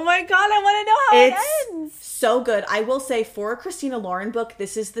 Oh my God, I want to know how it ends. So good. I will say, for a Christina Lauren book,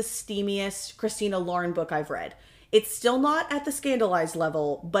 this is the steamiest Christina Lauren book I've read. It's still not at the scandalized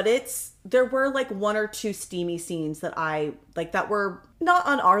level, but there were like one or two steamy scenes that I like that were not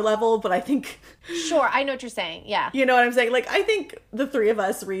on our level, but I think. Sure, I know what you're saying. Yeah. You know what I'm saying? Like, I think the three of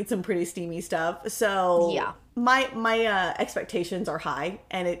us read some pretty steamy stuff. So yeah. My expectations are high,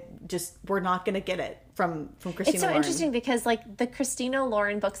 and we're not going to get it from Christina Lauren. It's so interesting because like the Christina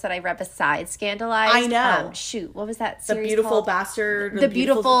Lauren books that I read besides Scandalized. I know. What was that series The Beautiful called? Bastard. The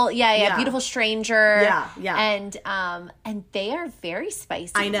Beautiful, Beautiful Stranger. Yeah. And they are very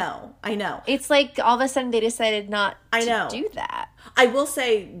spicy. I know. It's like all of a sudden they decided not to do that. I will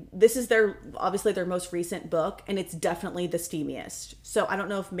say this is obviously their most recent book, and it's definitely the steamiest. So I don't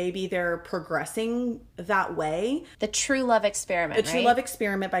know if maybe they're progressing that way. The True Love Experiment, The True Love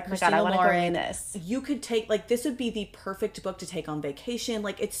Experiment by Christina I want to go Lauren. read this. You could take, like, this would be the perfect book to take on vacation.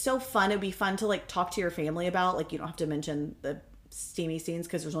 Like, it's so fun. It'd be fun to, like, talk to your family about. Like, you don't have to mention the steamy scenes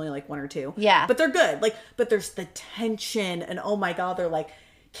because there's only like one or two. Yeah. But they're good. Like, but there's the tension, and oh my God, they're like,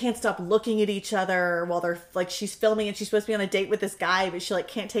 can't stop looking at each other while they're like, she's filming and she's supposed to be on a date with this guy, but she like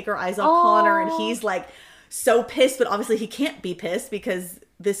can't take her eyes off Connor, and he's like so pissed, but obviously he can't be pissed because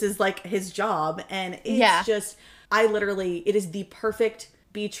this is like his job. And it's just, it is the perfect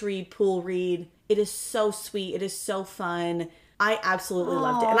beach read, pool read. It is so sweet. It is so fun. I absolutely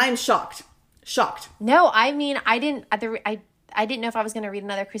loved it. And I'm shocked. No, I mean, I didn't know if I was going to read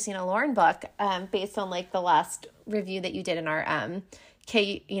another Christina Lauren book based on like the last review that you did in our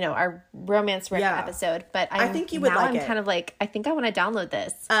our romance riff episode. But I think you would like it. I'm kind of like, I think I want to download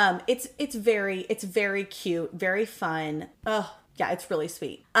this. It's very cute, very fun. Oh yeah, it's really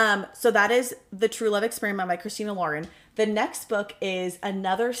sweet. So that is The True Love Experiment by Christina Lauren. The next book is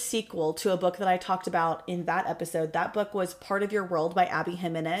another sequel to a book that I talked about in that episode. That book was Part of Your World by Abby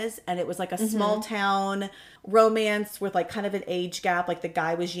Jimenez. And it was like a small town romance with like kind of an age gap. Like the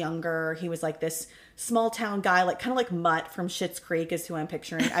guy was younger. He was like this small town guy, like kind of like Mutt from Schitt's Creek is who I'm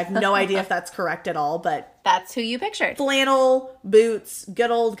picturing. I have no idea if that's correct at all, but that's who you pictured. Flannel, boots,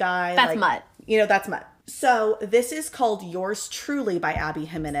 good old guy. That's like, Mutt. That's Mutt. So this is called Yours Truly by Abby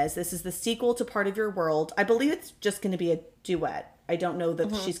Jimenez. This is the sequel to Part of Your World. I believe it's just going to be a duet. I don't know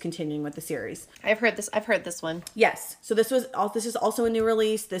that she's continuing with the series. I've heard this one. Yes. So this is also a new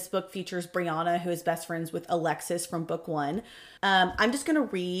release. This book features Brianna, who is best friends with Alexis from book 1. I'm just going to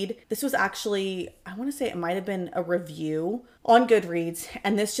read. This was actually, I want to say it might have been a review on Goodreads.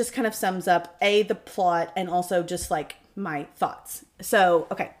 And this just kind of sums up the plot and also just like my thoughts. So,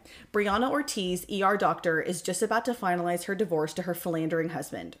 okay. Brianna Ortiz, ER doctor, is just about to finalize her divorce to her philandering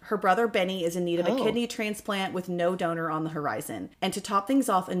husband. Her brother Benny is in need of a kidney transplant with no donor on the horizon. And to top things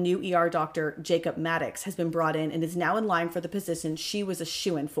off, a new ER doctor, Jacob Maddox, has been brought in and is now in line for the position she was a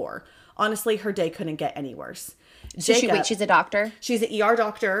shoo-in for. Honestly, her day couldn't get any worse. So she's a doctor? She's an ER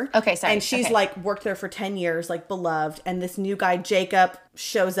doctor. Okay, sorry. And she's like worked there for 10 years, like beloved. And this new guy, Jacob,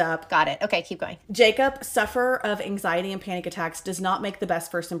 shows up. Got it. Okay, keep going. Jacob, sufferer of anxiety and panic attacks, does not make the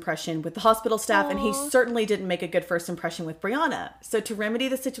best first impression with the hospital staff. Aww. And he certainly didn't make a good first impression with Brianna. So to remedy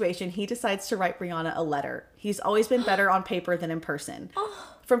the situation, he decides to write Brianna a letter. He's always been better on paper than in person.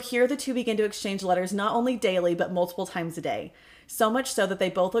 From here, the two begin to exchange letters not only daily, but multiple times a day. So much so that they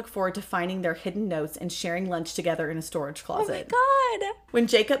both look forward to finding their hidden notes and sharing lunch together in a storage closet. Oh my God. When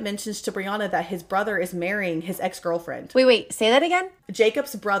Jacob mentions to Brianna that his brother is marrying his ex-girlfriend. Wait, say that again?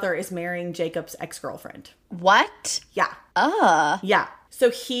 Jacob's brother is marrying Jacob's ex-girlfriend. What? Yeah. Yeah. So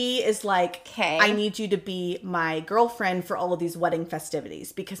he is like, okay, I need you to be my girlfriend for all of these wedding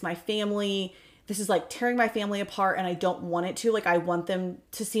festivities because my family, this is like tearing my family apart and I don't want it to. Like, I want them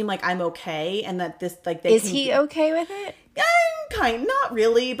to seem like I'm okay and that this, like, they Is he okay with it? Not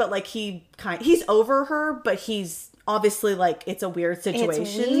really, but like he's over her, but he's obviously like, it's a weird situation.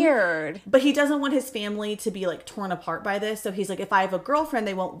 It's weird. But he doesn't want his family to be like torn apart by this. So he's like, if I have a girlfriend,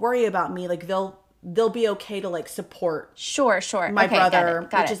 they won't worry about me. Like they'll be okay to like support sure my brother.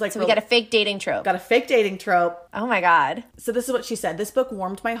 Got it. Is like, so we got a fake dating trope. Oh my God. So this is what she said. This book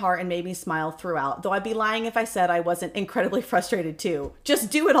warmed my heart and made me smile throughout, though I'd be lying if I said I wasn't incredibly frustrated too. Just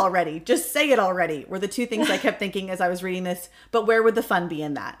do it already. Just say it already were the two things I kept thinking as I was reading this. But where would the fun be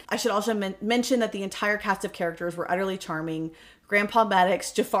in that? I should also mention that the entire cast of characters were utterly charming. Grandpa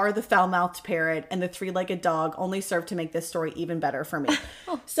Maddox, Jafar the foul-mouthed parrot, and the three-legged dog only served to make this story even better for me.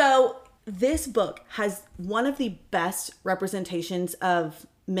 So this book has one of the best representations of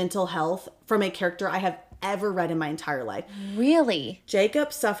mental health from a character I have ever read in my entire life. Really?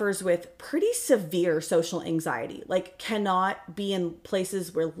 Jacob suffers with pretty severe social anxiety, like cannot be in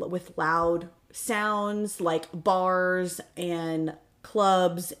places with loud sounds like bars and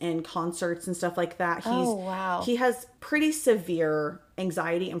clubs and concerts and stuff like that. Wow. He has pretty severe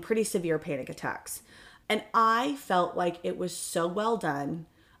anxiety and pretty severe panic attacks. And I felt like it was so well done.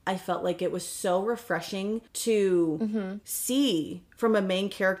 I felt like it was so refreshing to see from a main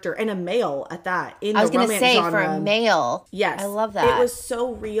character and a male at that in the romance genre. I was going to say, for a male. Yes. I love that. It was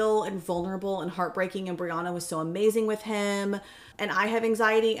so real and vulnerable and heartbreaking, and Brianna was so amazing with him. And I have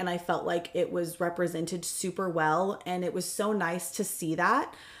anxiety, and I felt like it was represented super well, and it was so nice to see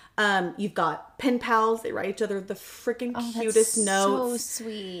that. You've got pen pals. They write each other the freaking cutest notes. So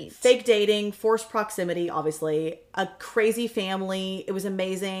sweet. Fake dating, forced proximity, obviously. A crazy family. It was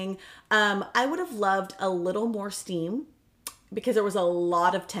amazing. I would have loved a little more steam because there was a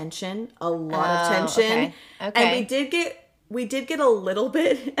lot of tension, Okay. and we did get a little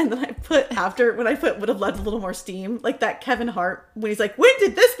bit, and then when I put would have loved a little more steam, like that Kevin Hart when he's like, when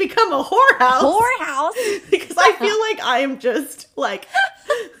did this become a whorehouse? Whorehouse? Because I feel like I am just like,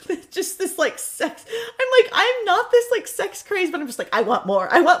 just this like sex. I'm not this like sex craze, but I'm just like, I want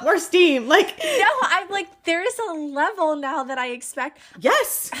more steam. Like, No, I'm like, there's a level now that I expect.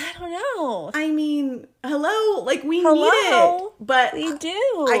 yes. I don't know. I mean, hello, like we need it, but We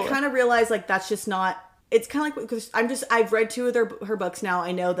do. I kind of realize like that's just not. It's kind of like, because I've read 2 of her books now.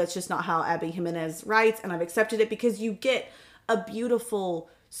 I know that's just not how Abby Jimenez writes, and I've accepted it because you get a beautiful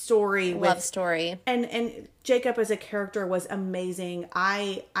story, love story, and Jacob as a character was amazing.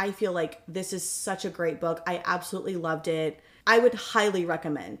 I feel like this is such a great book. I absolutely loved it. I would highly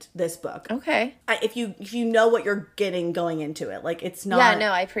recommend this book. Okay. If you know what you're getting going into it, like it's not. Yeah,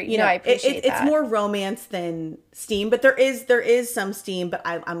 no, I appreciate that. It's more romance than steam, but there is some steam. But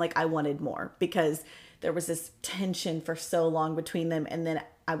I'm like, I wanted more because there was this tension for so long between them, and then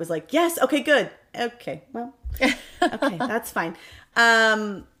I was like, yes, okay, good, okay, well, okay, that's fine.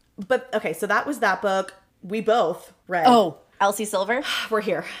 But okay, so that was that book. We both read. Oh, Elsie Silver. We're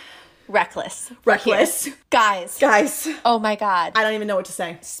here. Reckless. Guys. Oh my God. I don't even know what to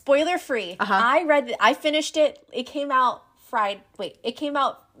say. Spoiler free. I finished it. It came out it came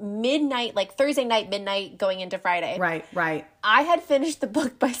out midnight, like Thursday night, midnight, going into Friday. Right. I had finished the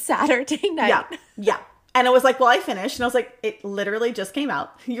book by Saturday night. Yeah. And I was like, well, I finished. And I was like, it literally just came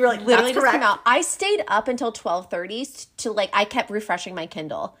out. You were like, literally that's just correct. came out. I stayed up until 12:30 to like, I kept refreshing my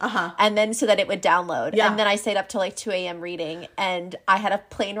Kindle. And then so that it would download. Yeah. And then I stayed up till like 2 a.m. reading. And I had a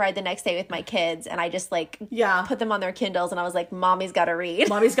plane ride the next day with my kids. And I just like put them on their Kindles. And I was like, Mommy's got to read.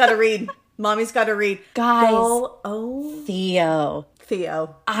 Mommy's got to read. Mommy's got to read. Guys. Oh. Theo.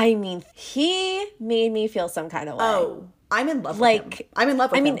 I mean, he made me feel some kind of way. Oh. I'm in love with him. I'm in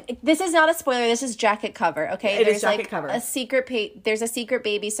love with him. I mean, this is not a spoiler. This is jacket cover, okay? It is jacket cover. There's a secret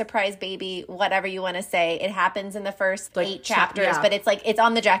baby, surprise baby, whatever you want to say. It happens in the first 8 chapters, but it's like, it's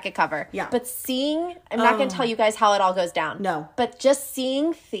on the jacket cover. Yeah. But I'm not going to tell you guys how it all goes down. No. But just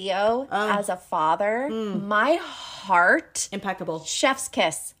seeing Theo as a father, my heart. Impeccable. Chef's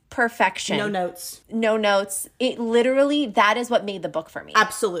kiss. Perfection. No notes. It literally, that is what made the book for me.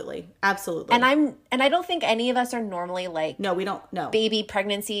 Absolutely. And I don't think any of us are normally like, no, we don't know, baby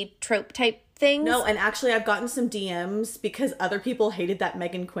pregnancy trope type things. No, and actually I've gotten some DMs because other people hated that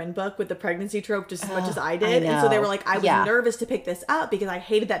Megan Quinn book with the pregnancy trope just as much as I did. And so they were like, I was nervous to pick this up because I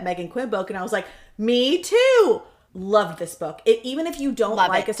hated that Megan Quinn book. And I was like, me too. Loved this book. Even if you don't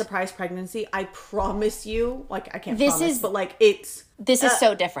like a surprise pregnancy, I promise you, like I can't promise, but like this is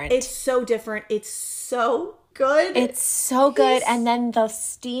so different. It's so different. It's so good. It's so good. And then the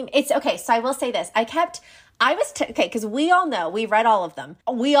steam. It's okay. So I will say this. Because we all know, we read all of them.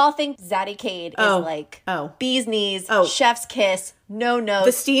 We all think Zadie Cade is like bee's knees, chef's kiss, no notes.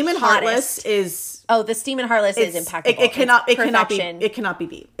 The steam in Heartless is. Oh, the steam in Heartless is impeccable. It cannot be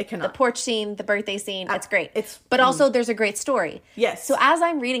beat. It cannot. The porch scene, the birthday scene, it's great. But also there's a great story. Yes. So as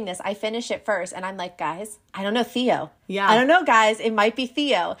I'm reading this, I finish it first and I'm like, guys, I don't know Theo. Yeah. I don't know, guys. It might be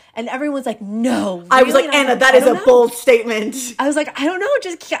Theo. And everyone's like, no. Really? I was like, Anna, that is a bold statement. I was like, I don't know.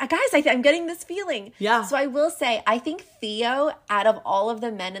 Just guys, I'm getting this feeling. Yeah. So I will say, I think Theo, out of all of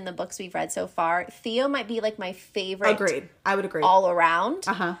the men in the books we've read so far, Theo might be like my favorite. Agreed. I would agree. All around.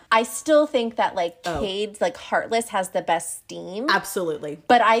 I still think that like Cade's like Heartless has the best steam. Absolutely.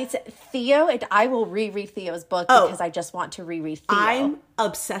 But I will reread Theo's book because I just want to reread Theo. I'm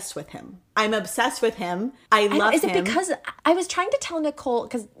obsessed with him. I love him. Is it because I was trying to tell Nicole,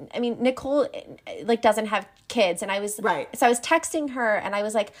 because I mean Nicole like doesn't have kids, and I was so I was texting her and I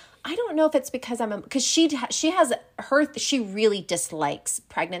was like, I don't know if it's because because she really dislikes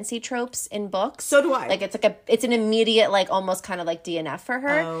pregnancy tropes in books. So do I. Like it's an immediate like almost kind of like DNF for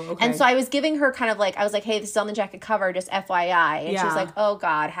her. Oh, okay. And so I was giving her kind of like, I was like, hey, this is on the jacket cover, just FYI. And she was like, oh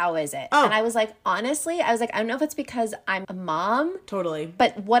God, how is it? And I was like, honestly, I don't know if it's because I'm a mom. Totally.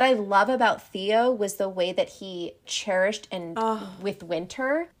 But what I love about Theo was the way that he cherished and with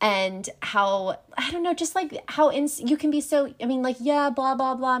Winter, and how, I don't know, just like how you can be so, I mean, like, yeah, blah,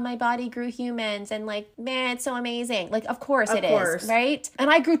 blah, blah, my body grew humans, and like, man, it's so amazing. Like, of course it is, right? And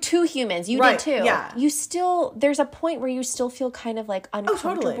I grew 2 humans. You did too. Yeah. You still, there's a point where you still feel kind of like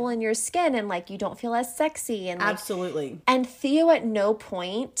uncomfortable in your skin, and like you don't feel as sexy. And like, absolutely. And Theo at no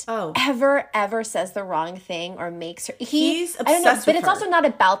point ever says the wrong thing or makes her. He's obsessed I don't know, with but it's also not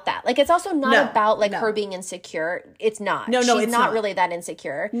about that. Like, it's also not No, about, like, no. her being insecure. It's not. No, She's it's not not. really that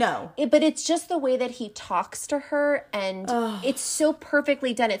insecure. No. But it's just the way that he talks to her, and it's so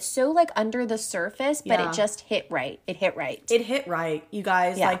perfectly done. It's so, like, under the surface, but Yeah. it just hit right. It hit right. It hit right, you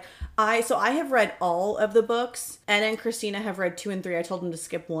guys. Yeah. Like, I have read all of the books. Anna and Christina have read 2 and 3. I told them to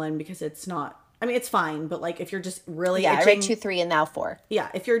skip 1 because it's not, I mean, it's fine, but like if you're just really I itching, read 2, 3, and now 4. yeah,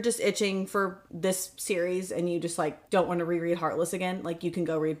 if you're just itching for this series and you just like don't want to reread Heartless again, like you can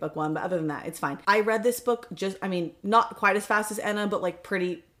go read book 1, but other than that, it's fine. I read this book just, I mean, not quite as fast as Anna, but like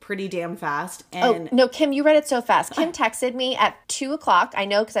pretty damn fast. And No, Kim, you read it so fast. Kim texted me at 2:00. I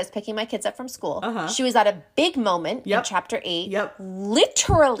know, because I was picking my kids up from school. She was at a big moment in chapter 8. Yep.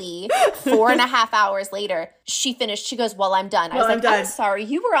 Literally 4.5 hours later, she finished. She goes, well, I'm done. I was I'm like, done. I'm sorry.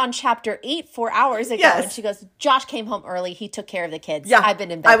 You were on chapter 8 4 hours ago. Yes. And she goes, Josh came home early. He took care of the kids. yeah, I've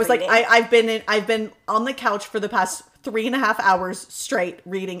been in bed I was reading. like, I've been on the couch for the past 3.5 hours straight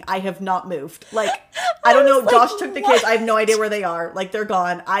reading. I have not moved. Like, I don't know. was like, Josh took the kids. what? I have no idea where they are. Like, they're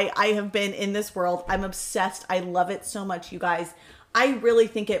gone. I have been in this world. I'm obsessed. I love it so much, you guys. I really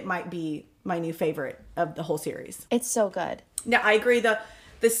think it might be my new favorite of the whole series. It's so good. Now, I agree. The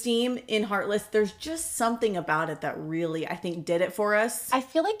steam in Heartless, there's just something about it that really, I think, did it for us. I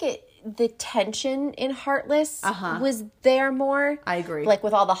feel like the tension in Heartless was there more. I agree. Like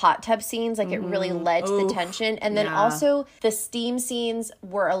with all the hot tub scenes, like it really led to the Oof. tension. And then Yeah. also the steam scenes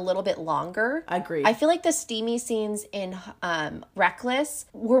were a little bit longer. I agree. I feel like the steamy scenes in Reckless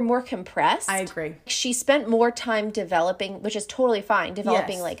were more compressed. I agree. She spent more time developing, which is totally fine,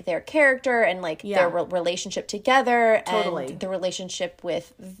 developing Yes. like their character and like Yeah. their relationship together Totally. and the relationship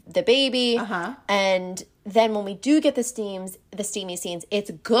with the baby. And then when we do get the steamy scenes,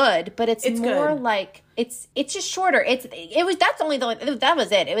 it's good, but it's more good. like it's just shorter. That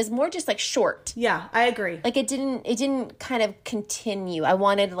was it. It was more just like short. Yeah, I agree. Like it didn't kind of continue. I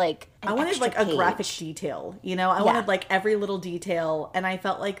wanted like I wanted like a graphic detail, you know? I wanted like every little detail, and I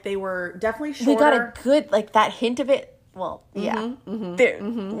felt like they were definitely shorter. We got a good like that hint of it. Well, yeah.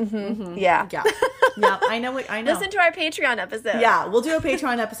 Yeah. Yeah. Yeah, I know. Listen to our Patreon episode. Yeah, we'll do a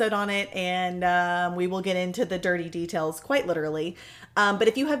Patreon episode on it, and we will get into the dirty details, quite literally. But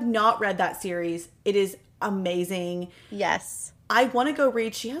if you have not read that series, it is amazing. Yes. I want to go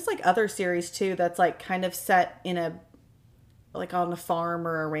read. She has like other series too that's like kind of set in like on a farm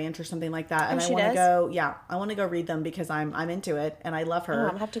or a ranch or something like that. And I she want to does? go, yeah, I want to go read them because I'm into it and I love her. I'm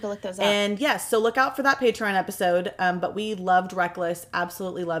gonna have to go look those up. And yes, so look out for that Patreon episode. But we loved Reckless,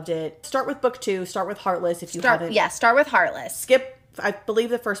 absolutely loved it. Start with book 2, start with Heartless if you haven't. Yeah, start with Heartless. Skip, I believe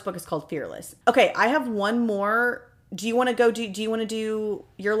the first book is called Fearless. Okay, I have one more. Do you want to go, do you want to do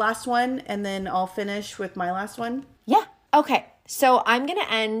your last one and then I'll finish with my last one? Yeah. Okay. So I'm gonna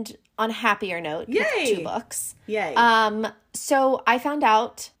end on a happier note Yay! with 2 books. Yay. So I found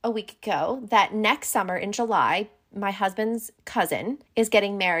out a week ago that next summer in July, my husband's cousin is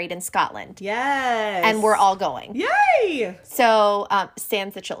getting married in Scotland. Yes. And we're all going. Yay! So,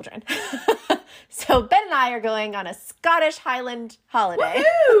 sans the children. So Ben and I are going on a Scottish Highland holiday.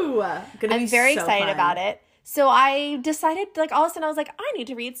 Woo! I'm very excited about it. So I decided, like, all of a sudden I was like, I need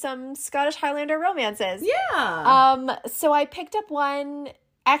to read some Scottish Highlander romances. Yeah. So I picked up one.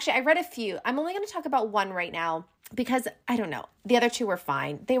 Actually, I read a few. I'm only going to talk about one right now because I don't know. The other 2 were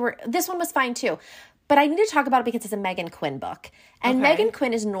fine. This one was fine too. But I need to talk about it because it's a Megan Quinn book. And Okay. Megan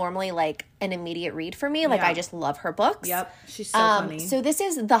Quinn is normally like an immediate read for me. Like Yeah. I just love her books. Yep. She's so funny. So this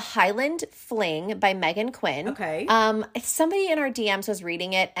is The Highland Fling by Megan Quinn. Okay. Somebody in our DMs was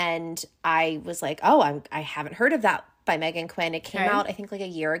reading it and I was like, oh, I haven't heard of that by Megan Quinn. It came Okay. out, I think, like a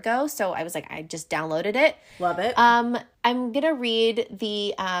year ago. So I was like, I just downloaded it. Love it. I'm going to read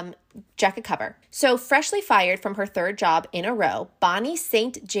the jacket cover. So, freshly fired from her 3rd job in a row, Bonnie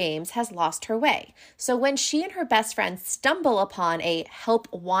St. James has lost her way. So, when she and her best friend stumble upon a help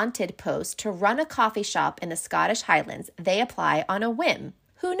wanted post to run a coffee shop in the Scottish Highlands, they apply on a whim.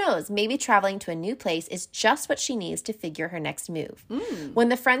 Who knows, maybe traveling to a new place is just what she needs to figure her next move. When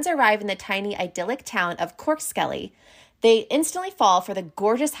the friends arrive in the tiny idyllic town of Corkskelly, they instantly fall for the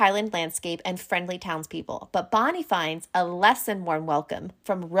gorgeous Highland landscape and friendly townspeople. But Bonnie finds a less than warm welcome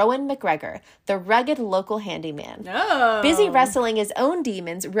from Rowan McGregor, the rugged local handyman. Oh. Busy wrestling his own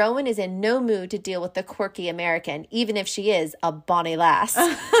demons, Rowan is in no mood to deal with the quirky American, even if she is a bonny lass.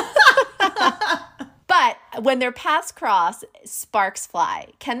 But when their paths cross, sparks fly.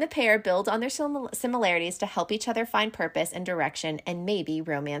 Can the pair build on their similarities to help each other find purpose and direction and maybe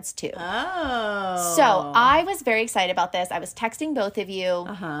romance too? Oh. So I was very excited about this. I was texting both of you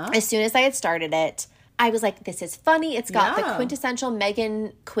as soon as I had started it. I was like, this is funny. It's got the quintessential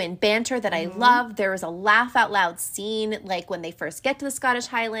Meghan Quinn banter that I love. There was a laugh out loud scene, like when they first get to the Scottish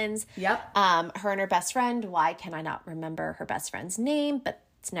Highlands. Yep. Her and her best friend. Why can I not remember her best friend's name? But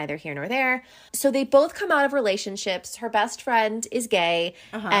it's neither here nor there. So they both come out of relationships. Her best friend is gay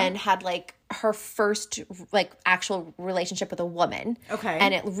and had like her first like actual relationship with a woman. Okay.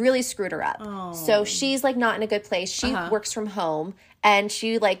 And it really screwed her up. Oh. So she's like not in a good place. She works from home. And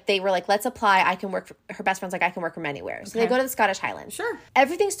she like, they were like, let's apply. I can work, her best friend's like, I can work from anywhere. So they go to the Scottish Highlands. Sure.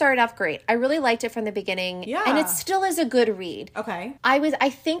 Everything started off great. I really liked it from the beginning. Yeah. And it still is a good read. Okay. I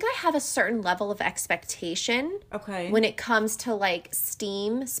think I have a certain level of expectation. Okay. When it comes to like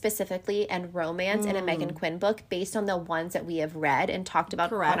steam specifically and romance in a Meghan Quinn book based on the ones that we have read and talked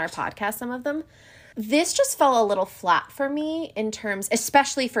about on our podcast, some of them. This just fell a little flat for me in terms,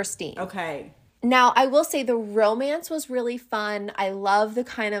 especially for steam. Okay. Now, I will say the romance was really fun. I love the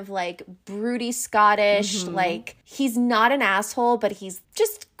kind of like broody Scottish, like he's not an asshole, but he's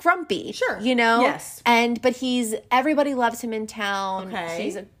just grumpy. Sure. You know? Yes. But everybody loves him in town. Okay.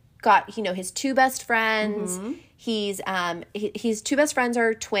 He's got, his two best friends. He's his two best friends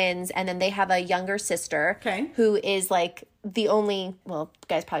are twins, and then they have a younger sister who is like the only, well, you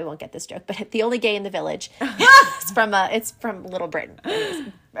guys probably won't get this joke, but the only gay in the village. It's from Little Britain.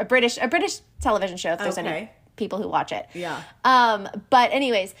 A British television show, if there's any people who watch it. Yeah. But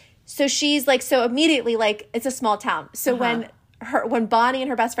anyways, so she's like, so immediately like it's a small town. So when Bonnie and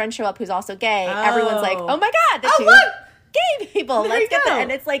her best friend show up, who's also gay, everyone's like, oh my God, the two gay people. Let's get that.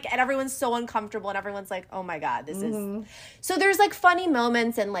 And it's like, and everyone's so uncomfortable, and everyone's like, oh my God, this is. So there's like funny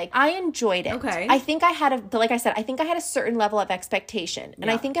moments, and like I enjoyed it. Okay. I think I had like I said, I think I had a certain level of expectation, and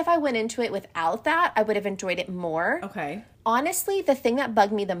I think if I went into it without that, I would have enjoyed it more. Okay. Honestly, the thing that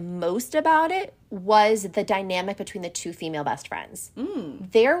bugged me the most about it was the dynamic between the two female best friends.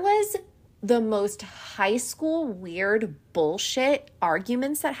 There was the most high school weird bullshit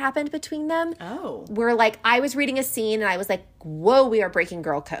arguments that happened between them. Oh. Where like I was reading a scene and I was like, whoa, we are breaking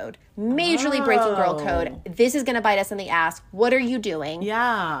girl code. Majorly breaking girl code. This is going to bite us in the ass. What are you doing?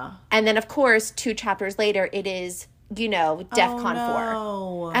 Yeah. And then of course, 2 chapters later, it is,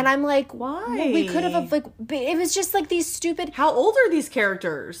 DEFCON 4. And I'm like, why? Well, we could have like, it was just like these stupid. How old are these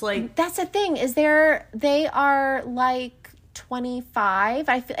characters? Like, that's the thing, is they are like 25,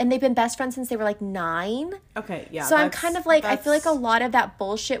 and they've been best friends since they were like 9. Okay, yeah. So I'm kind of like, I feel like a lot of that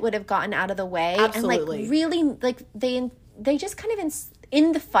bullshit would have gotten out of the way. Absolutely. And like really, like they just kind of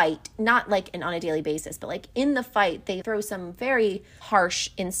in the fight, not like on a daily basis, but like in the fight, they throw some very harsh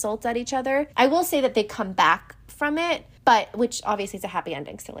insults at each other. I will say that they come back from it, but which obviously is a happy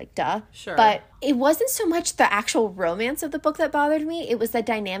ending, so like duh. Sure. But it wasn't so much the actual romance of the book that bothered me, it was the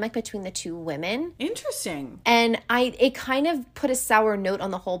dynamic between the two women. Interesting. And it kind of put a sour note on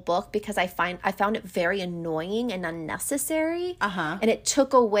the whole book because I found it very annoying and unnecessary. And it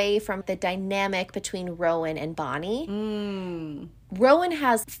took away from the dynamic between Rowan and Bonnie. Rowan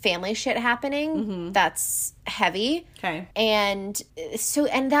has family shit happening that's heavy. Okay. And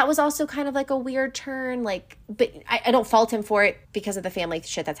that was also kind of like a weird turn, like, but I don't fault him for it because of the family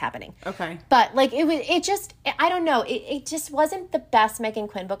shit that's happening. Okay. But like I don't know, it just wasn't the best Meghan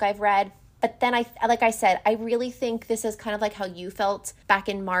Quinn book I've read. But then like I said, I really think this is kind of like how you felt back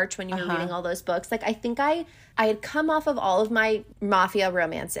in March when you were reading all those books. Like I think I had come off of all of my mafia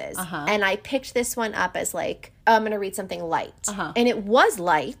romances and I picked this one up as like, oh, I'm going to read something light. And it was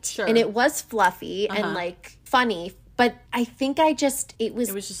light and it was fluffy and like funny. But I think it was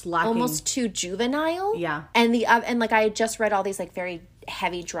just lacking. Almost too juvenile. Yeah. And like I had just read all these like very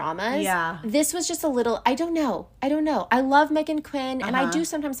heavy dramas. Yeah. This was just a little, I don't know. I love Meghan Quinn and I do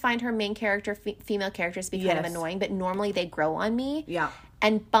sometimes find her main character, female characters be kind of annoying, but normally they grow on me. Yeah.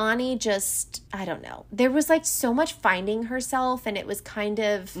 And Bonnie just, I don't know. There was like so much finding herself and it was kind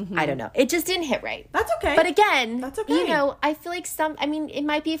of, I don't know. It just didn't hit right. That's okay. But again, that's okay. I feel like it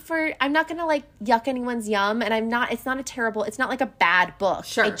might be I'm not going to like yuck anyone's yum and it's not like a bad book.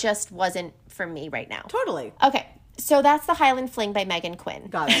 Sure. It just wasn't for me right now. Totally. Okay. So that's The Highland Fling by Meghan Quinn.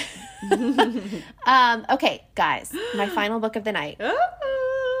 Got it. Okay, guys. My final book of the night.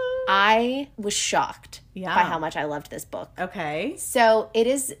 I was shocked by how much I loved this book. Okay. So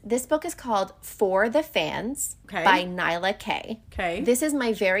this book is called For the Fans by Nyla Kay. Okay. This is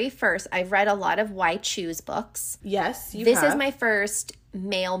my very first, I've read a lot of Why Choose books. Yes, This is my first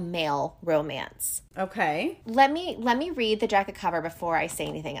male romance. Okay. Let me read the jacket cover before I say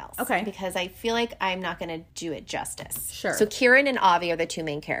anything else. Okay. Because I feel like I'm not going to do it justice. Sure. So Kieran and Avi are the two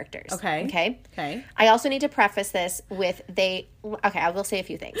main characters. Okay. Okay. I also need to preface this with I will say a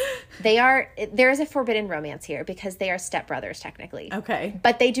few things. There is a forbidden romance here because they are stepbrothers technically. Okay.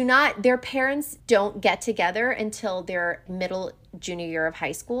 But their parents don't get together until their junior year of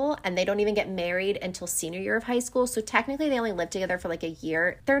high school, and they don't even get married until senior year of high school. So technically they only live together for like a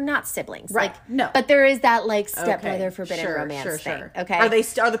year. They're not siblings. Right. No. But there is that like stepbrother forbidden romance thing. Sure. Okay.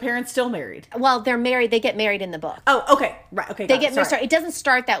 Are the parents still married? Well, they're married. They get married in the book. Oh, okay. Right. Okay. They get married. It doesn't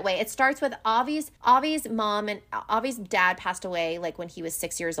start that way. It starts with Avi's mom and Avi's dad passed away like when he was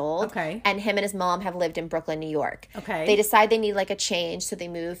 6 years old. Okay. And him and his mom have lived in Brooklyn, New York. Okay. They decide they need like a change, so they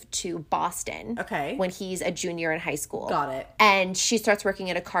move to Boston. Okay. When he's a junior in high school. Got it. And she starts working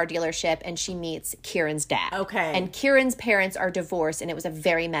at a car dealership and she meets Kieran's dad. Okay. And Kieran's parents are divorced and it was a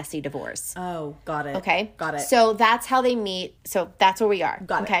very messy divorce. Oh, got it. Okay. Got it. So that's how they meet. So that's where we are.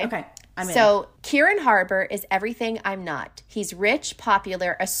 Got it. Okay. Okay. I'm in. So Kieran Harbour is everything I'm not. He's rich,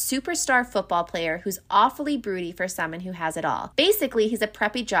 popular, a superstar football player who's awfully broody for someone who has it all. Basically, he's a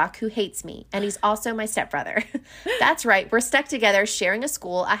preppy jock who hates me, and he's also my stepbrother. That's right, we're stuck together, sharing a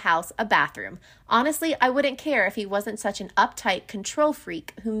school, a house, a bathroom. Honestly, I wouldn't care if he wasn't such an uptight control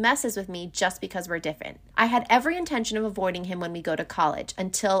freak who messes with me just because we're different. I had every intention of avoiding him when we go to college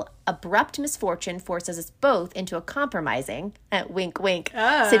until abrupt misfortune forces us both into a compromising, wink wink,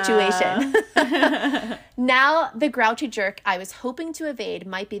 situation. Now, the grouchy jerk I was hoping to evade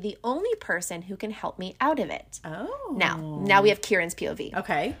might be the only person who can help me out of it. Oh. Now we have Kieran's POV.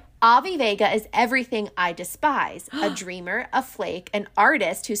 Okay. Avi Vega is everything I despise. A dreamer, a flake, an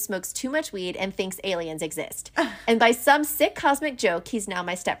artist who smokes too much weed and thinks aliens exist. And by some sick cosmic joke, he's now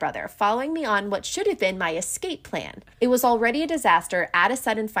my stepbrother, following me on what should have been my escape plan. It was already a disaster, add a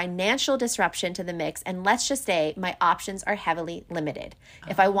sudden financial disruption to the mix, and let's just say my options are heavily limited.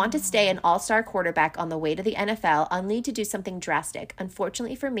 If I want to stay an all-star quarterback on the way to the NFL, I'll need to do something drastic.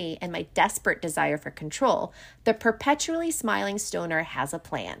 Unfortunately for me and my desperate desire for control, the perpetually smiling stoner has a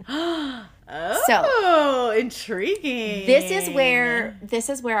plan. Oh, intriguing. This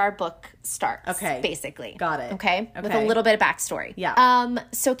is where our book starts. Okay. Basically. Got it. Okay. With a little bit of backstory. Yeah.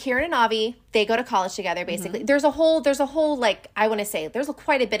 So Kieran and Avi, they go to college together basically. Mm-hmm. There's a whole like, I want to say there's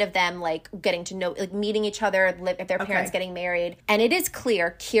quite a bit of them like getting to know, like meeting each other, their parents getting married. And it is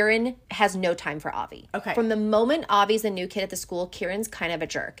clear Kieran has no time for Avi. Okay. From the moment Avi's a new kid at the school, Kieran's kind of a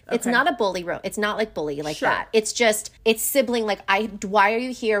jerk. Okay. It's not a bully. It's not like bully like that. It's just, it's sibling. Like, why are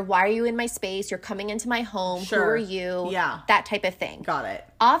you here? Why are you in my space? You're coming into my home. Who are you? Yeah. That type of thing. Got it.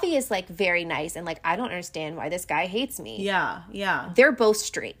 Avi is like very nice and like, I don't understand why this guy hates me. Yeah. They're both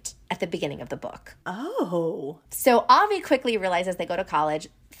straight at the beginning of the book. Oh. So Avi quickly realizes they go to college.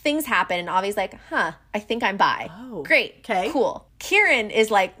 Things happen and Avi's like, I think I'm bi. Oh. Great. Okay. Cool. Kieran is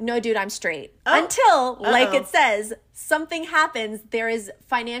like, no, dude, I'm straight. Until, like it says, something happens. There is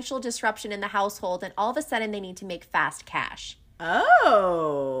financial disruption in the household and all of a sudden they need to make fast cash.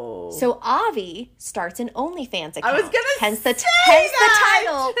 Oh. So Avi starts an OnlyFans account. I was going to hence the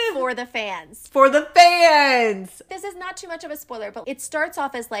title For the Fans. For the fans. This is not too much of a spoiler, but it starts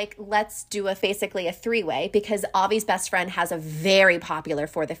off as like, let's do basically a three-way because Avi's best friend has a very popular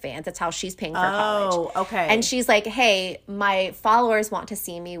For the Fans. That's how she's paying for college. Oh, okay. And she's like, hey, my followers want to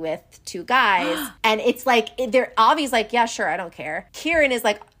see me with two guys. And it's like, Avi's like, yeah, sure, I don't care. Kieran is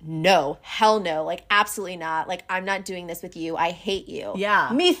like, no, hell no, like absolutely not. Like, I'm not doing this with you. I hate you. Yeah.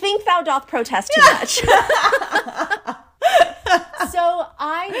 Methink thou doth protest too much. So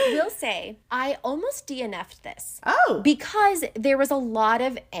I will say, I almost DNF'd this. Oh. Because there was a lot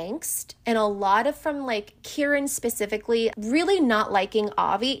of angst and a lot of from like Kieran specifically really not liking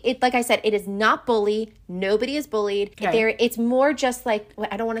Avi. It, like I said, it is not bully. Nobody is bullied. Okay. It's more just like,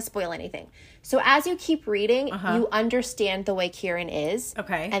 I don't want to spoil anything. So as you keep reading, you understand the way Kieran is.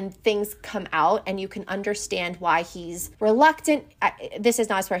 Okay. And things come out and you can understand why he's reluctant. This is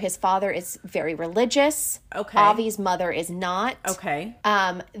not where his father is very religious. Okay. Avi's mother is not. Okay.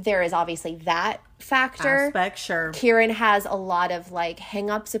 There is obviously that factor. Aspect, sure. Kieran has a lot of like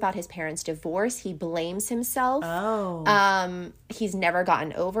hang-ups about his parents' divorce. He blames himself. Oh. He's never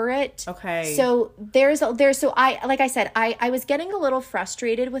gotten over it. Okay. So like I said, I was getting a little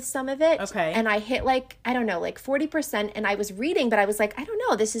frustrated with some of it. Okay. And I hit like, I don't know, like 40%. And I was reading, but I was like, I don't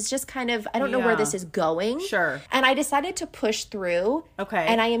know. This is just kind of, I don't know where this is going. Sure. And I decided to push through. Okay.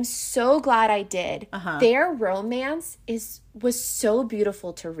 And I am so glad I did. Their romance was so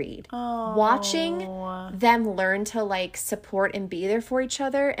beautiful to read. Oh. Watching them learn to like support and be there for each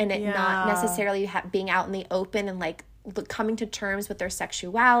other and it not necessarily being out in the open and like coming to terms with their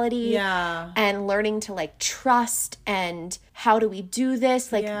sexuality and learning to like trust and how do we do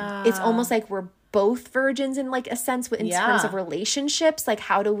this? Like it's almost like we're both virgins in like a sense in terms of relationships. Like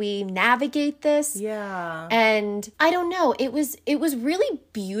how do we navigate this? Yeah. And I don't know. It was really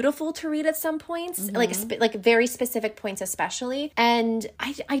beautiful to read at some points, like very specific points especially. And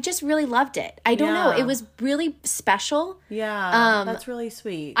I just really loved it. I don't know. It was really special. Yeah. That's really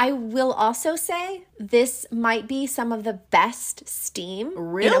sweet. I will also say this might be some of the best steam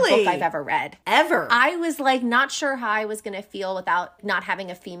in a book I've ever read. Ever. I was like not sure how I was going to feel without not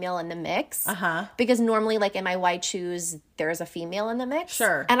having a female in the mix. Because normally like in my Why Choose, there's a female in the mix.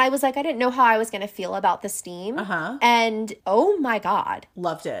 Sure. And I was like, I didn't know how I was going to feel about the steam. And oh my God.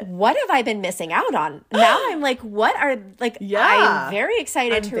 Loved it. What have I been missing out on? Now I'm like, what are like, I'm very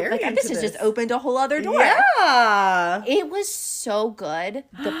excited to, like, this has just opened a whole other door. Yeah. It was so good.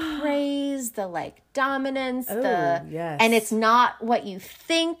 The praise, the like dominance, and it's not what you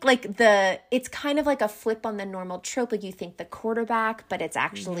think. Like it's kind of like a flip on the normal trope. Like you think the quarterback, but it's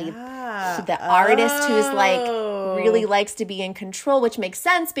actually the artist who's like really likes to be in control, which makes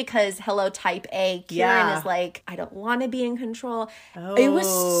sense because hello type A Kieran is like, I don't want to be in control. It was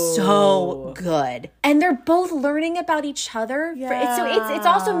so good. And they're both learning about each other. It's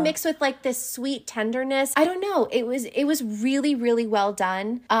also mixed with like this sweet tenderness. I don't know. It was really, really well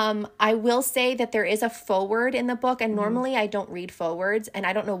done. I will say that there is a foreword in the book, and normally I don't read forewords, and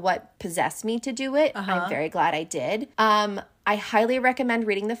I don't know what possessed me to do it. I'm very glad I did. I highly recommend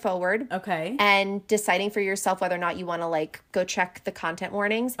reading the foreword. Okay. And deciding for yourself whether or not you want to like go check the content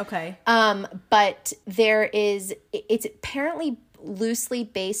warnings. Okay. But it's apparently loosely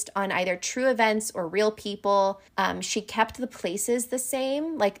based on either true events or real people. She kept the places the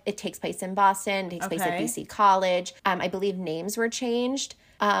same. Like it takes place in Boston, it takes place at BC College. I believe names were changed.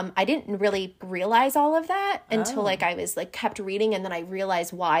 I didn't really realize all of that until like I was like kept reading, and then I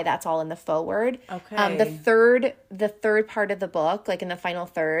realized why that's all in the foreword. Okay. The third part of the book, like in the final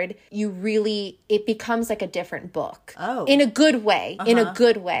third, it becomes like a different book. Oh. In a good way. In a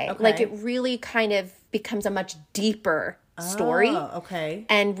good way. Okay. Like it really kind of becomes a much deeper story. Okay.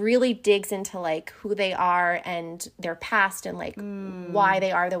 And really digs into like who they are and their past and like why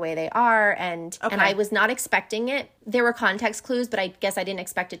they are the way they are. And I was not expecting it. There were context clues, but I guess I didn't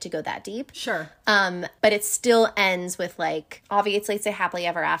expect it to go that deep. Sure. But it still ends with like, obviously it's a happily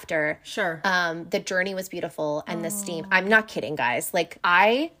ever after. Sure. The journey was beautiful and the steam. I'm not kidding, guys. Like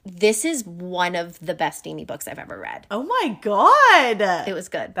this is one of the best steamy books I've ever read. Oh my God. It was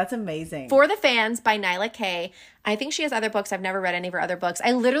good. That's amazing. For the Fans by Nyla Kay. I think she has other books. I've never read any of her other books.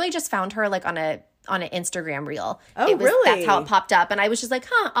 I literally just found her like on an Instagram reel. Really? That's how it popped up. And I was just like,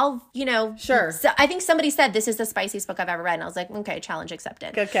 I'll, Sure. So I think somebody said this is the spiciest book I've ever read. And I was like, okay, challenge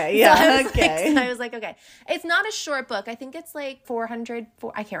accepted. Okay. Yeah. So I was like, okay. It's not a short book. I think it's like 400,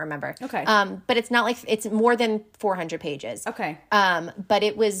 I can't remember. Okay. But it's not like, it's more than 400 pages. Okay. But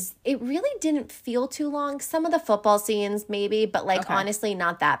it really didn't feel too long. Some of the football scenes maybe, but like honestly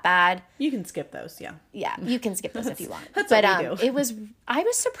not that bad. You can skip those. Yeah. Yeah. You can skip those if you want. That's what we do. I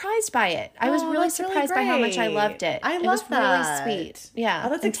was surprised by it. I was really surprised by how much I loved it. I love it was that. Really sweet. Yeah. Oh,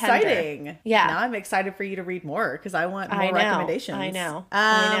 that's exciting. Yeah. Now I'm excited for you to read more because I want more recommendations. I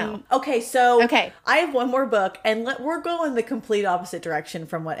know. Okay, so I have one more book, and we're going the complete opposite direction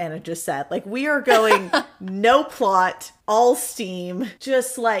from what Anna just said. Like we are going no plot, all steam,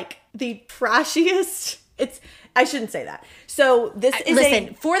 just like the trashiest. I shouldn't say that. So this is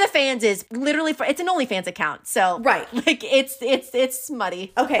For the Fans is literally it's an OnlyFans account. So right, like it's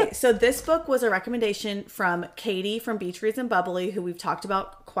smutty. Okay, so this book was a recommendation from Katie from Beach Reads and Bubbly, who we've talked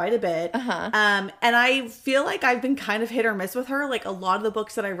about quite a bit. And I feel like I've been kind of hit or miss with her. Like a lot of the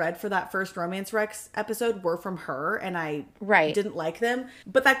books that I read for that first Romance Rex episode were from her, and I didn't like them.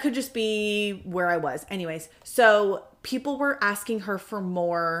 But that could just be where I was. Anyways, so people were asking her for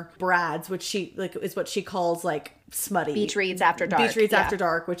more Brads, which she like is what she calls like smutty Beach Reads After Dark. Beach Reads After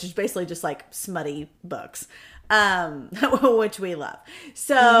Dark, which is basically just like smutty books. Which we love.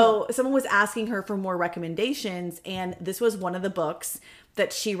 So someone was asking her for more recommendations, and this was one of the books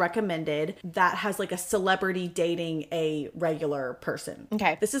that she recommended that has like a celebrity dating a regular person.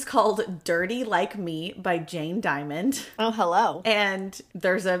 Okay. This is called Dirty Like Me by Jane Diamond. Oh, hello. And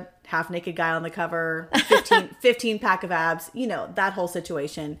there's a half naked guy on the cover, 15 pack of abs, you know, that whole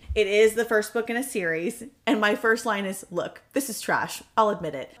situation. It is the first book in a series. And my first line is, look, this is trash. I'll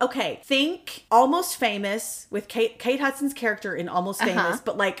admit it. Okay, think Almost Famous with Kate Hudson's character in Almost Famous,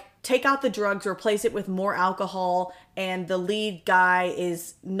 but like take out the drugs, replace it with more alcohol, and the lead guy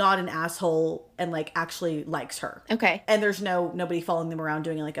is not an asshole and like actually likes her. Okay. And there's nobody following them around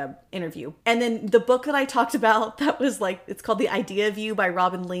doing like a interview. And then the book that I talked about that was like, it's called The Idea of You by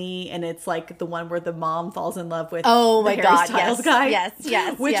Robin Lee, and it's like the one where the mom falls in love with my Harry God, Styles guy.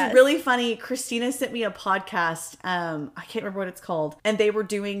 Yes. Which really funny. Christina sent me a podcast. I can't remember what it's called. And they were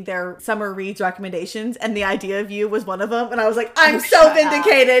doing their summer reads recommendations, and The Idea of You was one of them. And I was like, I'm so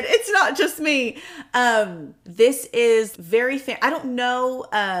vindicated. It's not just me. This is very I don't know.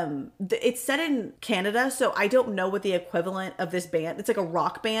 It's set in Canada, so I don't know what the equivalent of this band. It's like a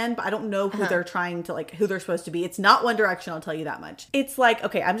rock band, but I don't know who they're trying to like, who they're supposed to be. It's not One Direction, I'll tell you that much. It's like,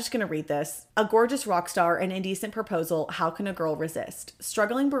 okay, I'm just gonna read this. A gorgeous rock star, an indecent proposal. How can a girl resist?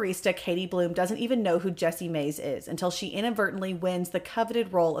 Struggling barista Katie Bloom doesn't even know who Jessie Mays is until she inadvertently wins the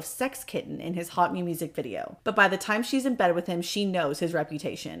coveted role of sex kitten in his hot new music video. But by the time she's in bed with him, she knows his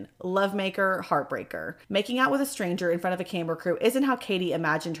reputation. Lovemaker, heartbreaker. Making out with a stranger in front of a camera crew isn't how Katie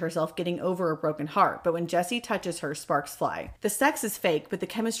imagined herself getting over a broken heart, but when Jessie touches her, sparks fly. The sex is fake, but the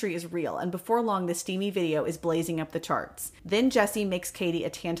chemistry is real, and before long, the steamy video is blazing up the charts. Then Jessie makes Katie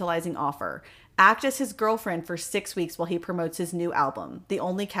a tantalizing offer. Act as his girlfriend for 6 weeks while he promotes his new album. The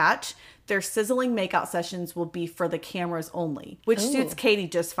only catch? Their sizzling makeout sessions will be for the cameras only, which suits Katie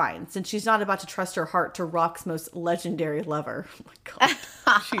just fine, since she's not about to trust her heart to rock's most legendary lover. Oh my God.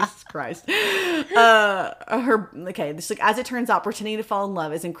 Jesus Christ. As it turns out, pretending to fall in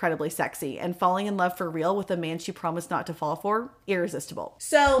love is incredibly sexy, and falling in love for real with a man she promised not to fall for, irresistible.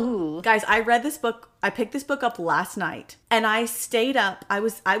 So, guys, I read this book. I picked this book up last night, and I stayed up. I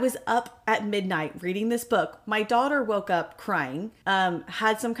was up at midnight reading this book. My daughter woke up crying,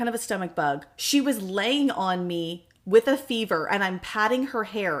 had some kind of a stomach bug. She was laying on me with a fever, and I'm patting her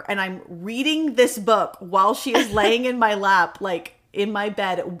hair, and I'm reading this book while she is laying in my lap, like in my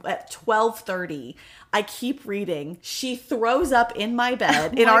bed at 12:30. I keep reading. She throws up in my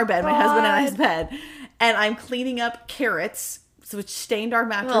bed, in our bed, my husband and I's bed, and I'm cleaning up carrots, so it stained our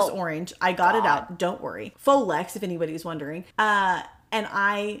mattress orange. I got it out. Don't worry. Folex, if anybody's wondering. And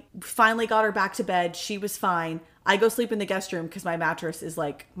I finally got her back to bed. She was fine. I go sleep in the guest room because my mattress is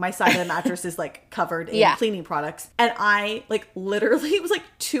like, my side of the mattress is like covered in cleaning products. And I like literally, it was like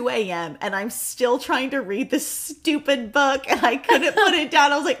 2 a.m. and I'm still trying to read this stupid book and I couldn't put it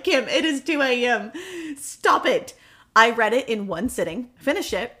down. I was like, Kim, it is 2 a.m. Stop it. I read it in one sitting,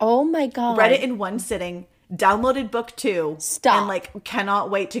 finished it. Oh my God. Read it in one sitting. Downloaded book 2. Stop. And like cannot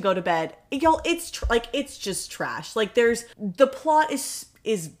wait to go to bed. Y'all, it's just trash. Like the plot is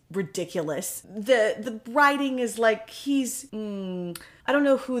ridiculous. The writing is like, I don't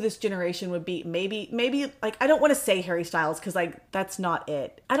know who this generation would be. Maybe like, I don't want to say Harry Styles because like that's not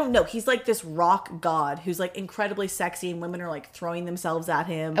it. I don't know. He's like this rock god who's like incredibly sexy and women are like throwing themselves at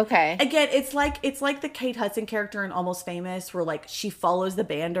him. Okay. Again, it's like the Kate Hudson character in Almost Famous where like she follows the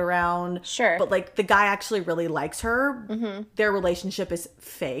band around. Sure. But like the guy actually really likes her. Mm-hmm. Their relationship is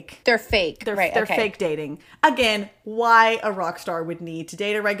fake. They're fake. They're okay. fake dating. Again, why a rock star would need to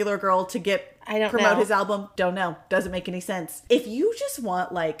date a regular girl to promote his album, don't know. Doesn't make any sense. If you just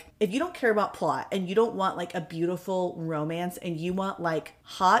want like, if you don't care about plot and you don't want like a beautiful romance and you want like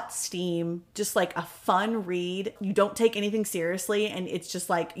hot steam, just like a fun read, you don't take anything seriously and it's just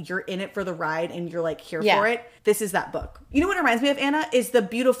like you're in it for the ride and you're like here for it, this is that book. You know what it reminds me of, Anna? Is the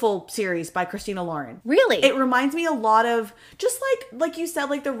Beautiful series by Christina Lauren. Really? It reminds me a lot of, just like you said,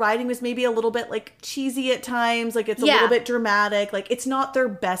 like the writing was maybe a little bit like cheesy at times, like it's a little bit dramatic, like it's not their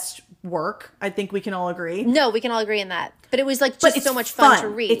best work. I think we can all agree. No, we can all agree in that. But it was like just so much fun to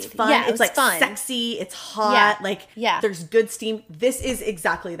read. It's fun. Yeah, it's like fun. Sexy. It's hot. There's good steam. This is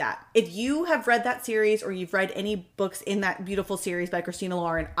exactly that. If you have read that series or you've read any books in that Beautiful series by Christina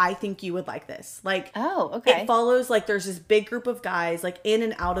Lauren, I think you would like this. Like, it follows like there's this big group of guys like in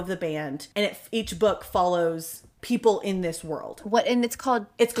and out of the band, and each book follows people in this world. What? And it's called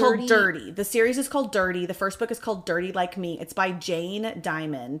called Dirty. The series is called Dirty. The first book is called Dirty Like Me. It's by Jane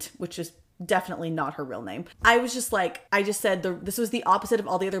Diamond, which is definitely not her real name. I was just like, I just said this was the opposite of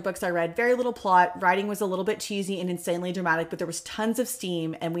all the other books I read. Very little plot. Writing was a little bit cheesy and insanely dramatic, but there was tons of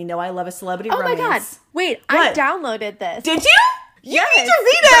steam, and we know I love a celebrity romance. Oh my God. Wait, what? I downloaded this. Did you? You need to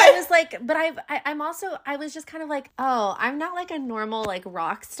read it. it. I was like, but I was just kind of like, oh, I'm not like a normal like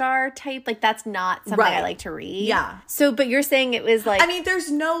rock star type. Like that's not something I like to read. Yeah. So, but you're saying it was like, I mean,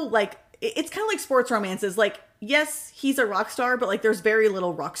 there's no like, it's kind of like sports romances. Like, yes, he's a rock star, but like there's very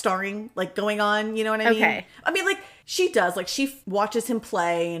little rock starring like going on. You know what I mean? Okay. I mean, like she does. Like she watches him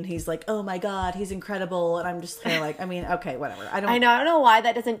play, and he's like, "Oh my god, he's incredible." And I'm just kind of like, I mean, okay, whatever. I know. I don't know why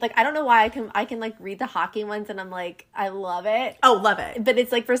that doesn't like. I don't know why I can like read the hockey ones, and I'm like, I love it. Oh, love it. But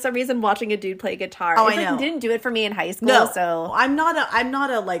it's like for some reason watching a dude play guitar. Oh, I know. Didn't do it for me in high school. No, so I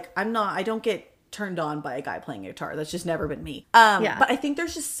don't get turned on by a guy playing guitar. That's just never been me. Yeah. But I think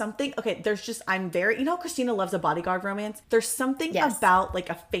there's just something, I'm very, you know, Christina loves a bodyguard romance. There's something about like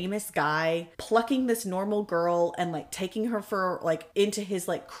a famous guy plucking this normal girl and like taking her for like into his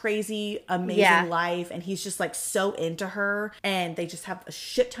like crazy, amazing life. And he's just like so into her, and they just have a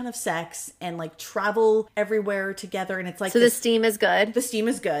shit ton of sex and like travel everywhere together. And it's like, so the steam is good. The steam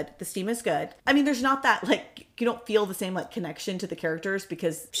is good. The steam is good. I mean, there's not that like, you don't feel the same like connection to the characters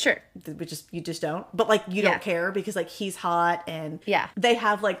because you just don't, but like you don't care because like he's hot, and they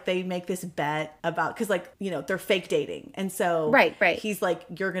have like, they make this bet about, because like, you know, they're fake dating, and so right he's like,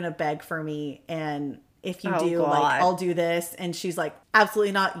 you're gonna beg for me, and if you do, like, I'll do this. And she's like,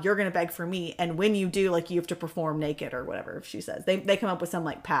 absolutely not. You're going to beg for me. And when you do, like, you have to perform naked or whatever she says. They come up with some,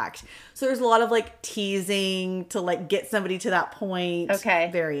 like, pact. So there's a lot of, like, teasing to, like, get somebody to that point. Okay.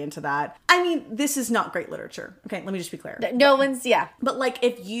 Very into that. I mean, this is not great literature. Okay, let me just be clear. But, like,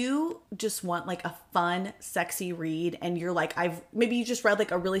 if you just want, like, a fun, sexy read, and you're like, maybe you just read, like,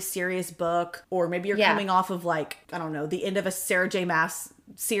 a really serious book, or maybe you're coming off of, like, I don't know, the end of a Sarah J. Maas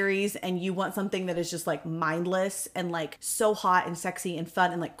series, and you want something that is just like mindless and like so hot and sexy and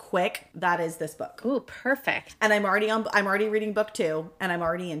fun and like quick, that is this book. Ooh, perfect. And I'm already reading book 2, and I'm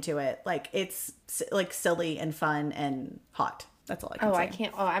already into it. Like, it's like silly and fun and hot. That's all I can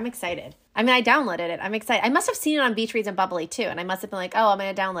say. I'm excited. I mean, I downloaded it. I'm excited. I must have seen it on Beach Reads and Bubbly too, and I must have been like, "Oh, I'm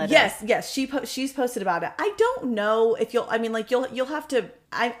going to download it." Yes. She's posted about it. I don't know if you'll have to.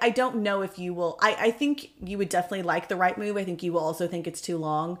 I don't know if you will. I think you would definitely like The Right Move. I think you will also think it's too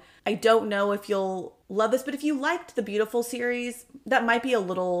long. I don't know if you'll love this, but if you liked the Beautiful series, that might be a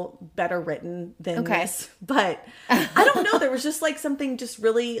little better written than this. But I don't know. There was just like something just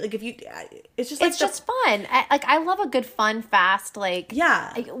really like, if you, it's just like, it's just fun. I love a good fun, fast, like,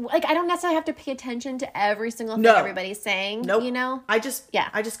 I don't necessarily have to pay attention to every single thing everybody's saying. Nope. You know? I just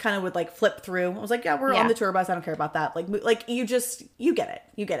kind of would like flip through. I was like, we're on the tour bus. I don't care about that. Like you get it.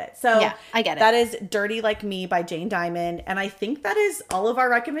 You get it. So I get it. That is Dirty Like Me by Jane Diamond. And I think that is all of our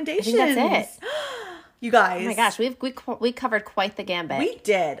recommendations. I think that's it. You guys. Oh my gosh, we covered quite the gambit. We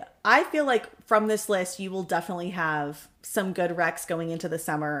did. I feel like from this list, you will definitely have some good recs going into the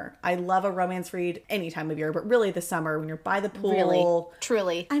summer. I love a romance read any time of year, but really the summer when you're by the pool. Really,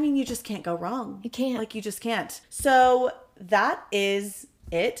 truly. I mean, you just can't go wrong. You can't. Like, you just can't. So that is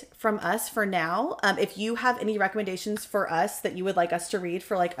it from us for now. If you have any recommendations for us that you would like us to read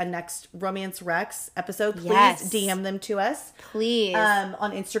for like a next Romance Rex episode, please DM them to us. Please.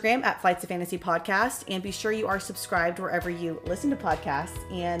 On Instagram at Flights of Fantasy Podcast. And be sure you are subscribed wherever you listen to podcasts.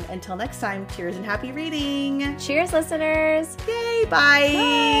 And until next time, cheers and happy reading. Cheers, listeners. Yay,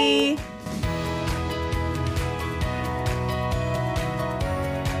 bye. Bye.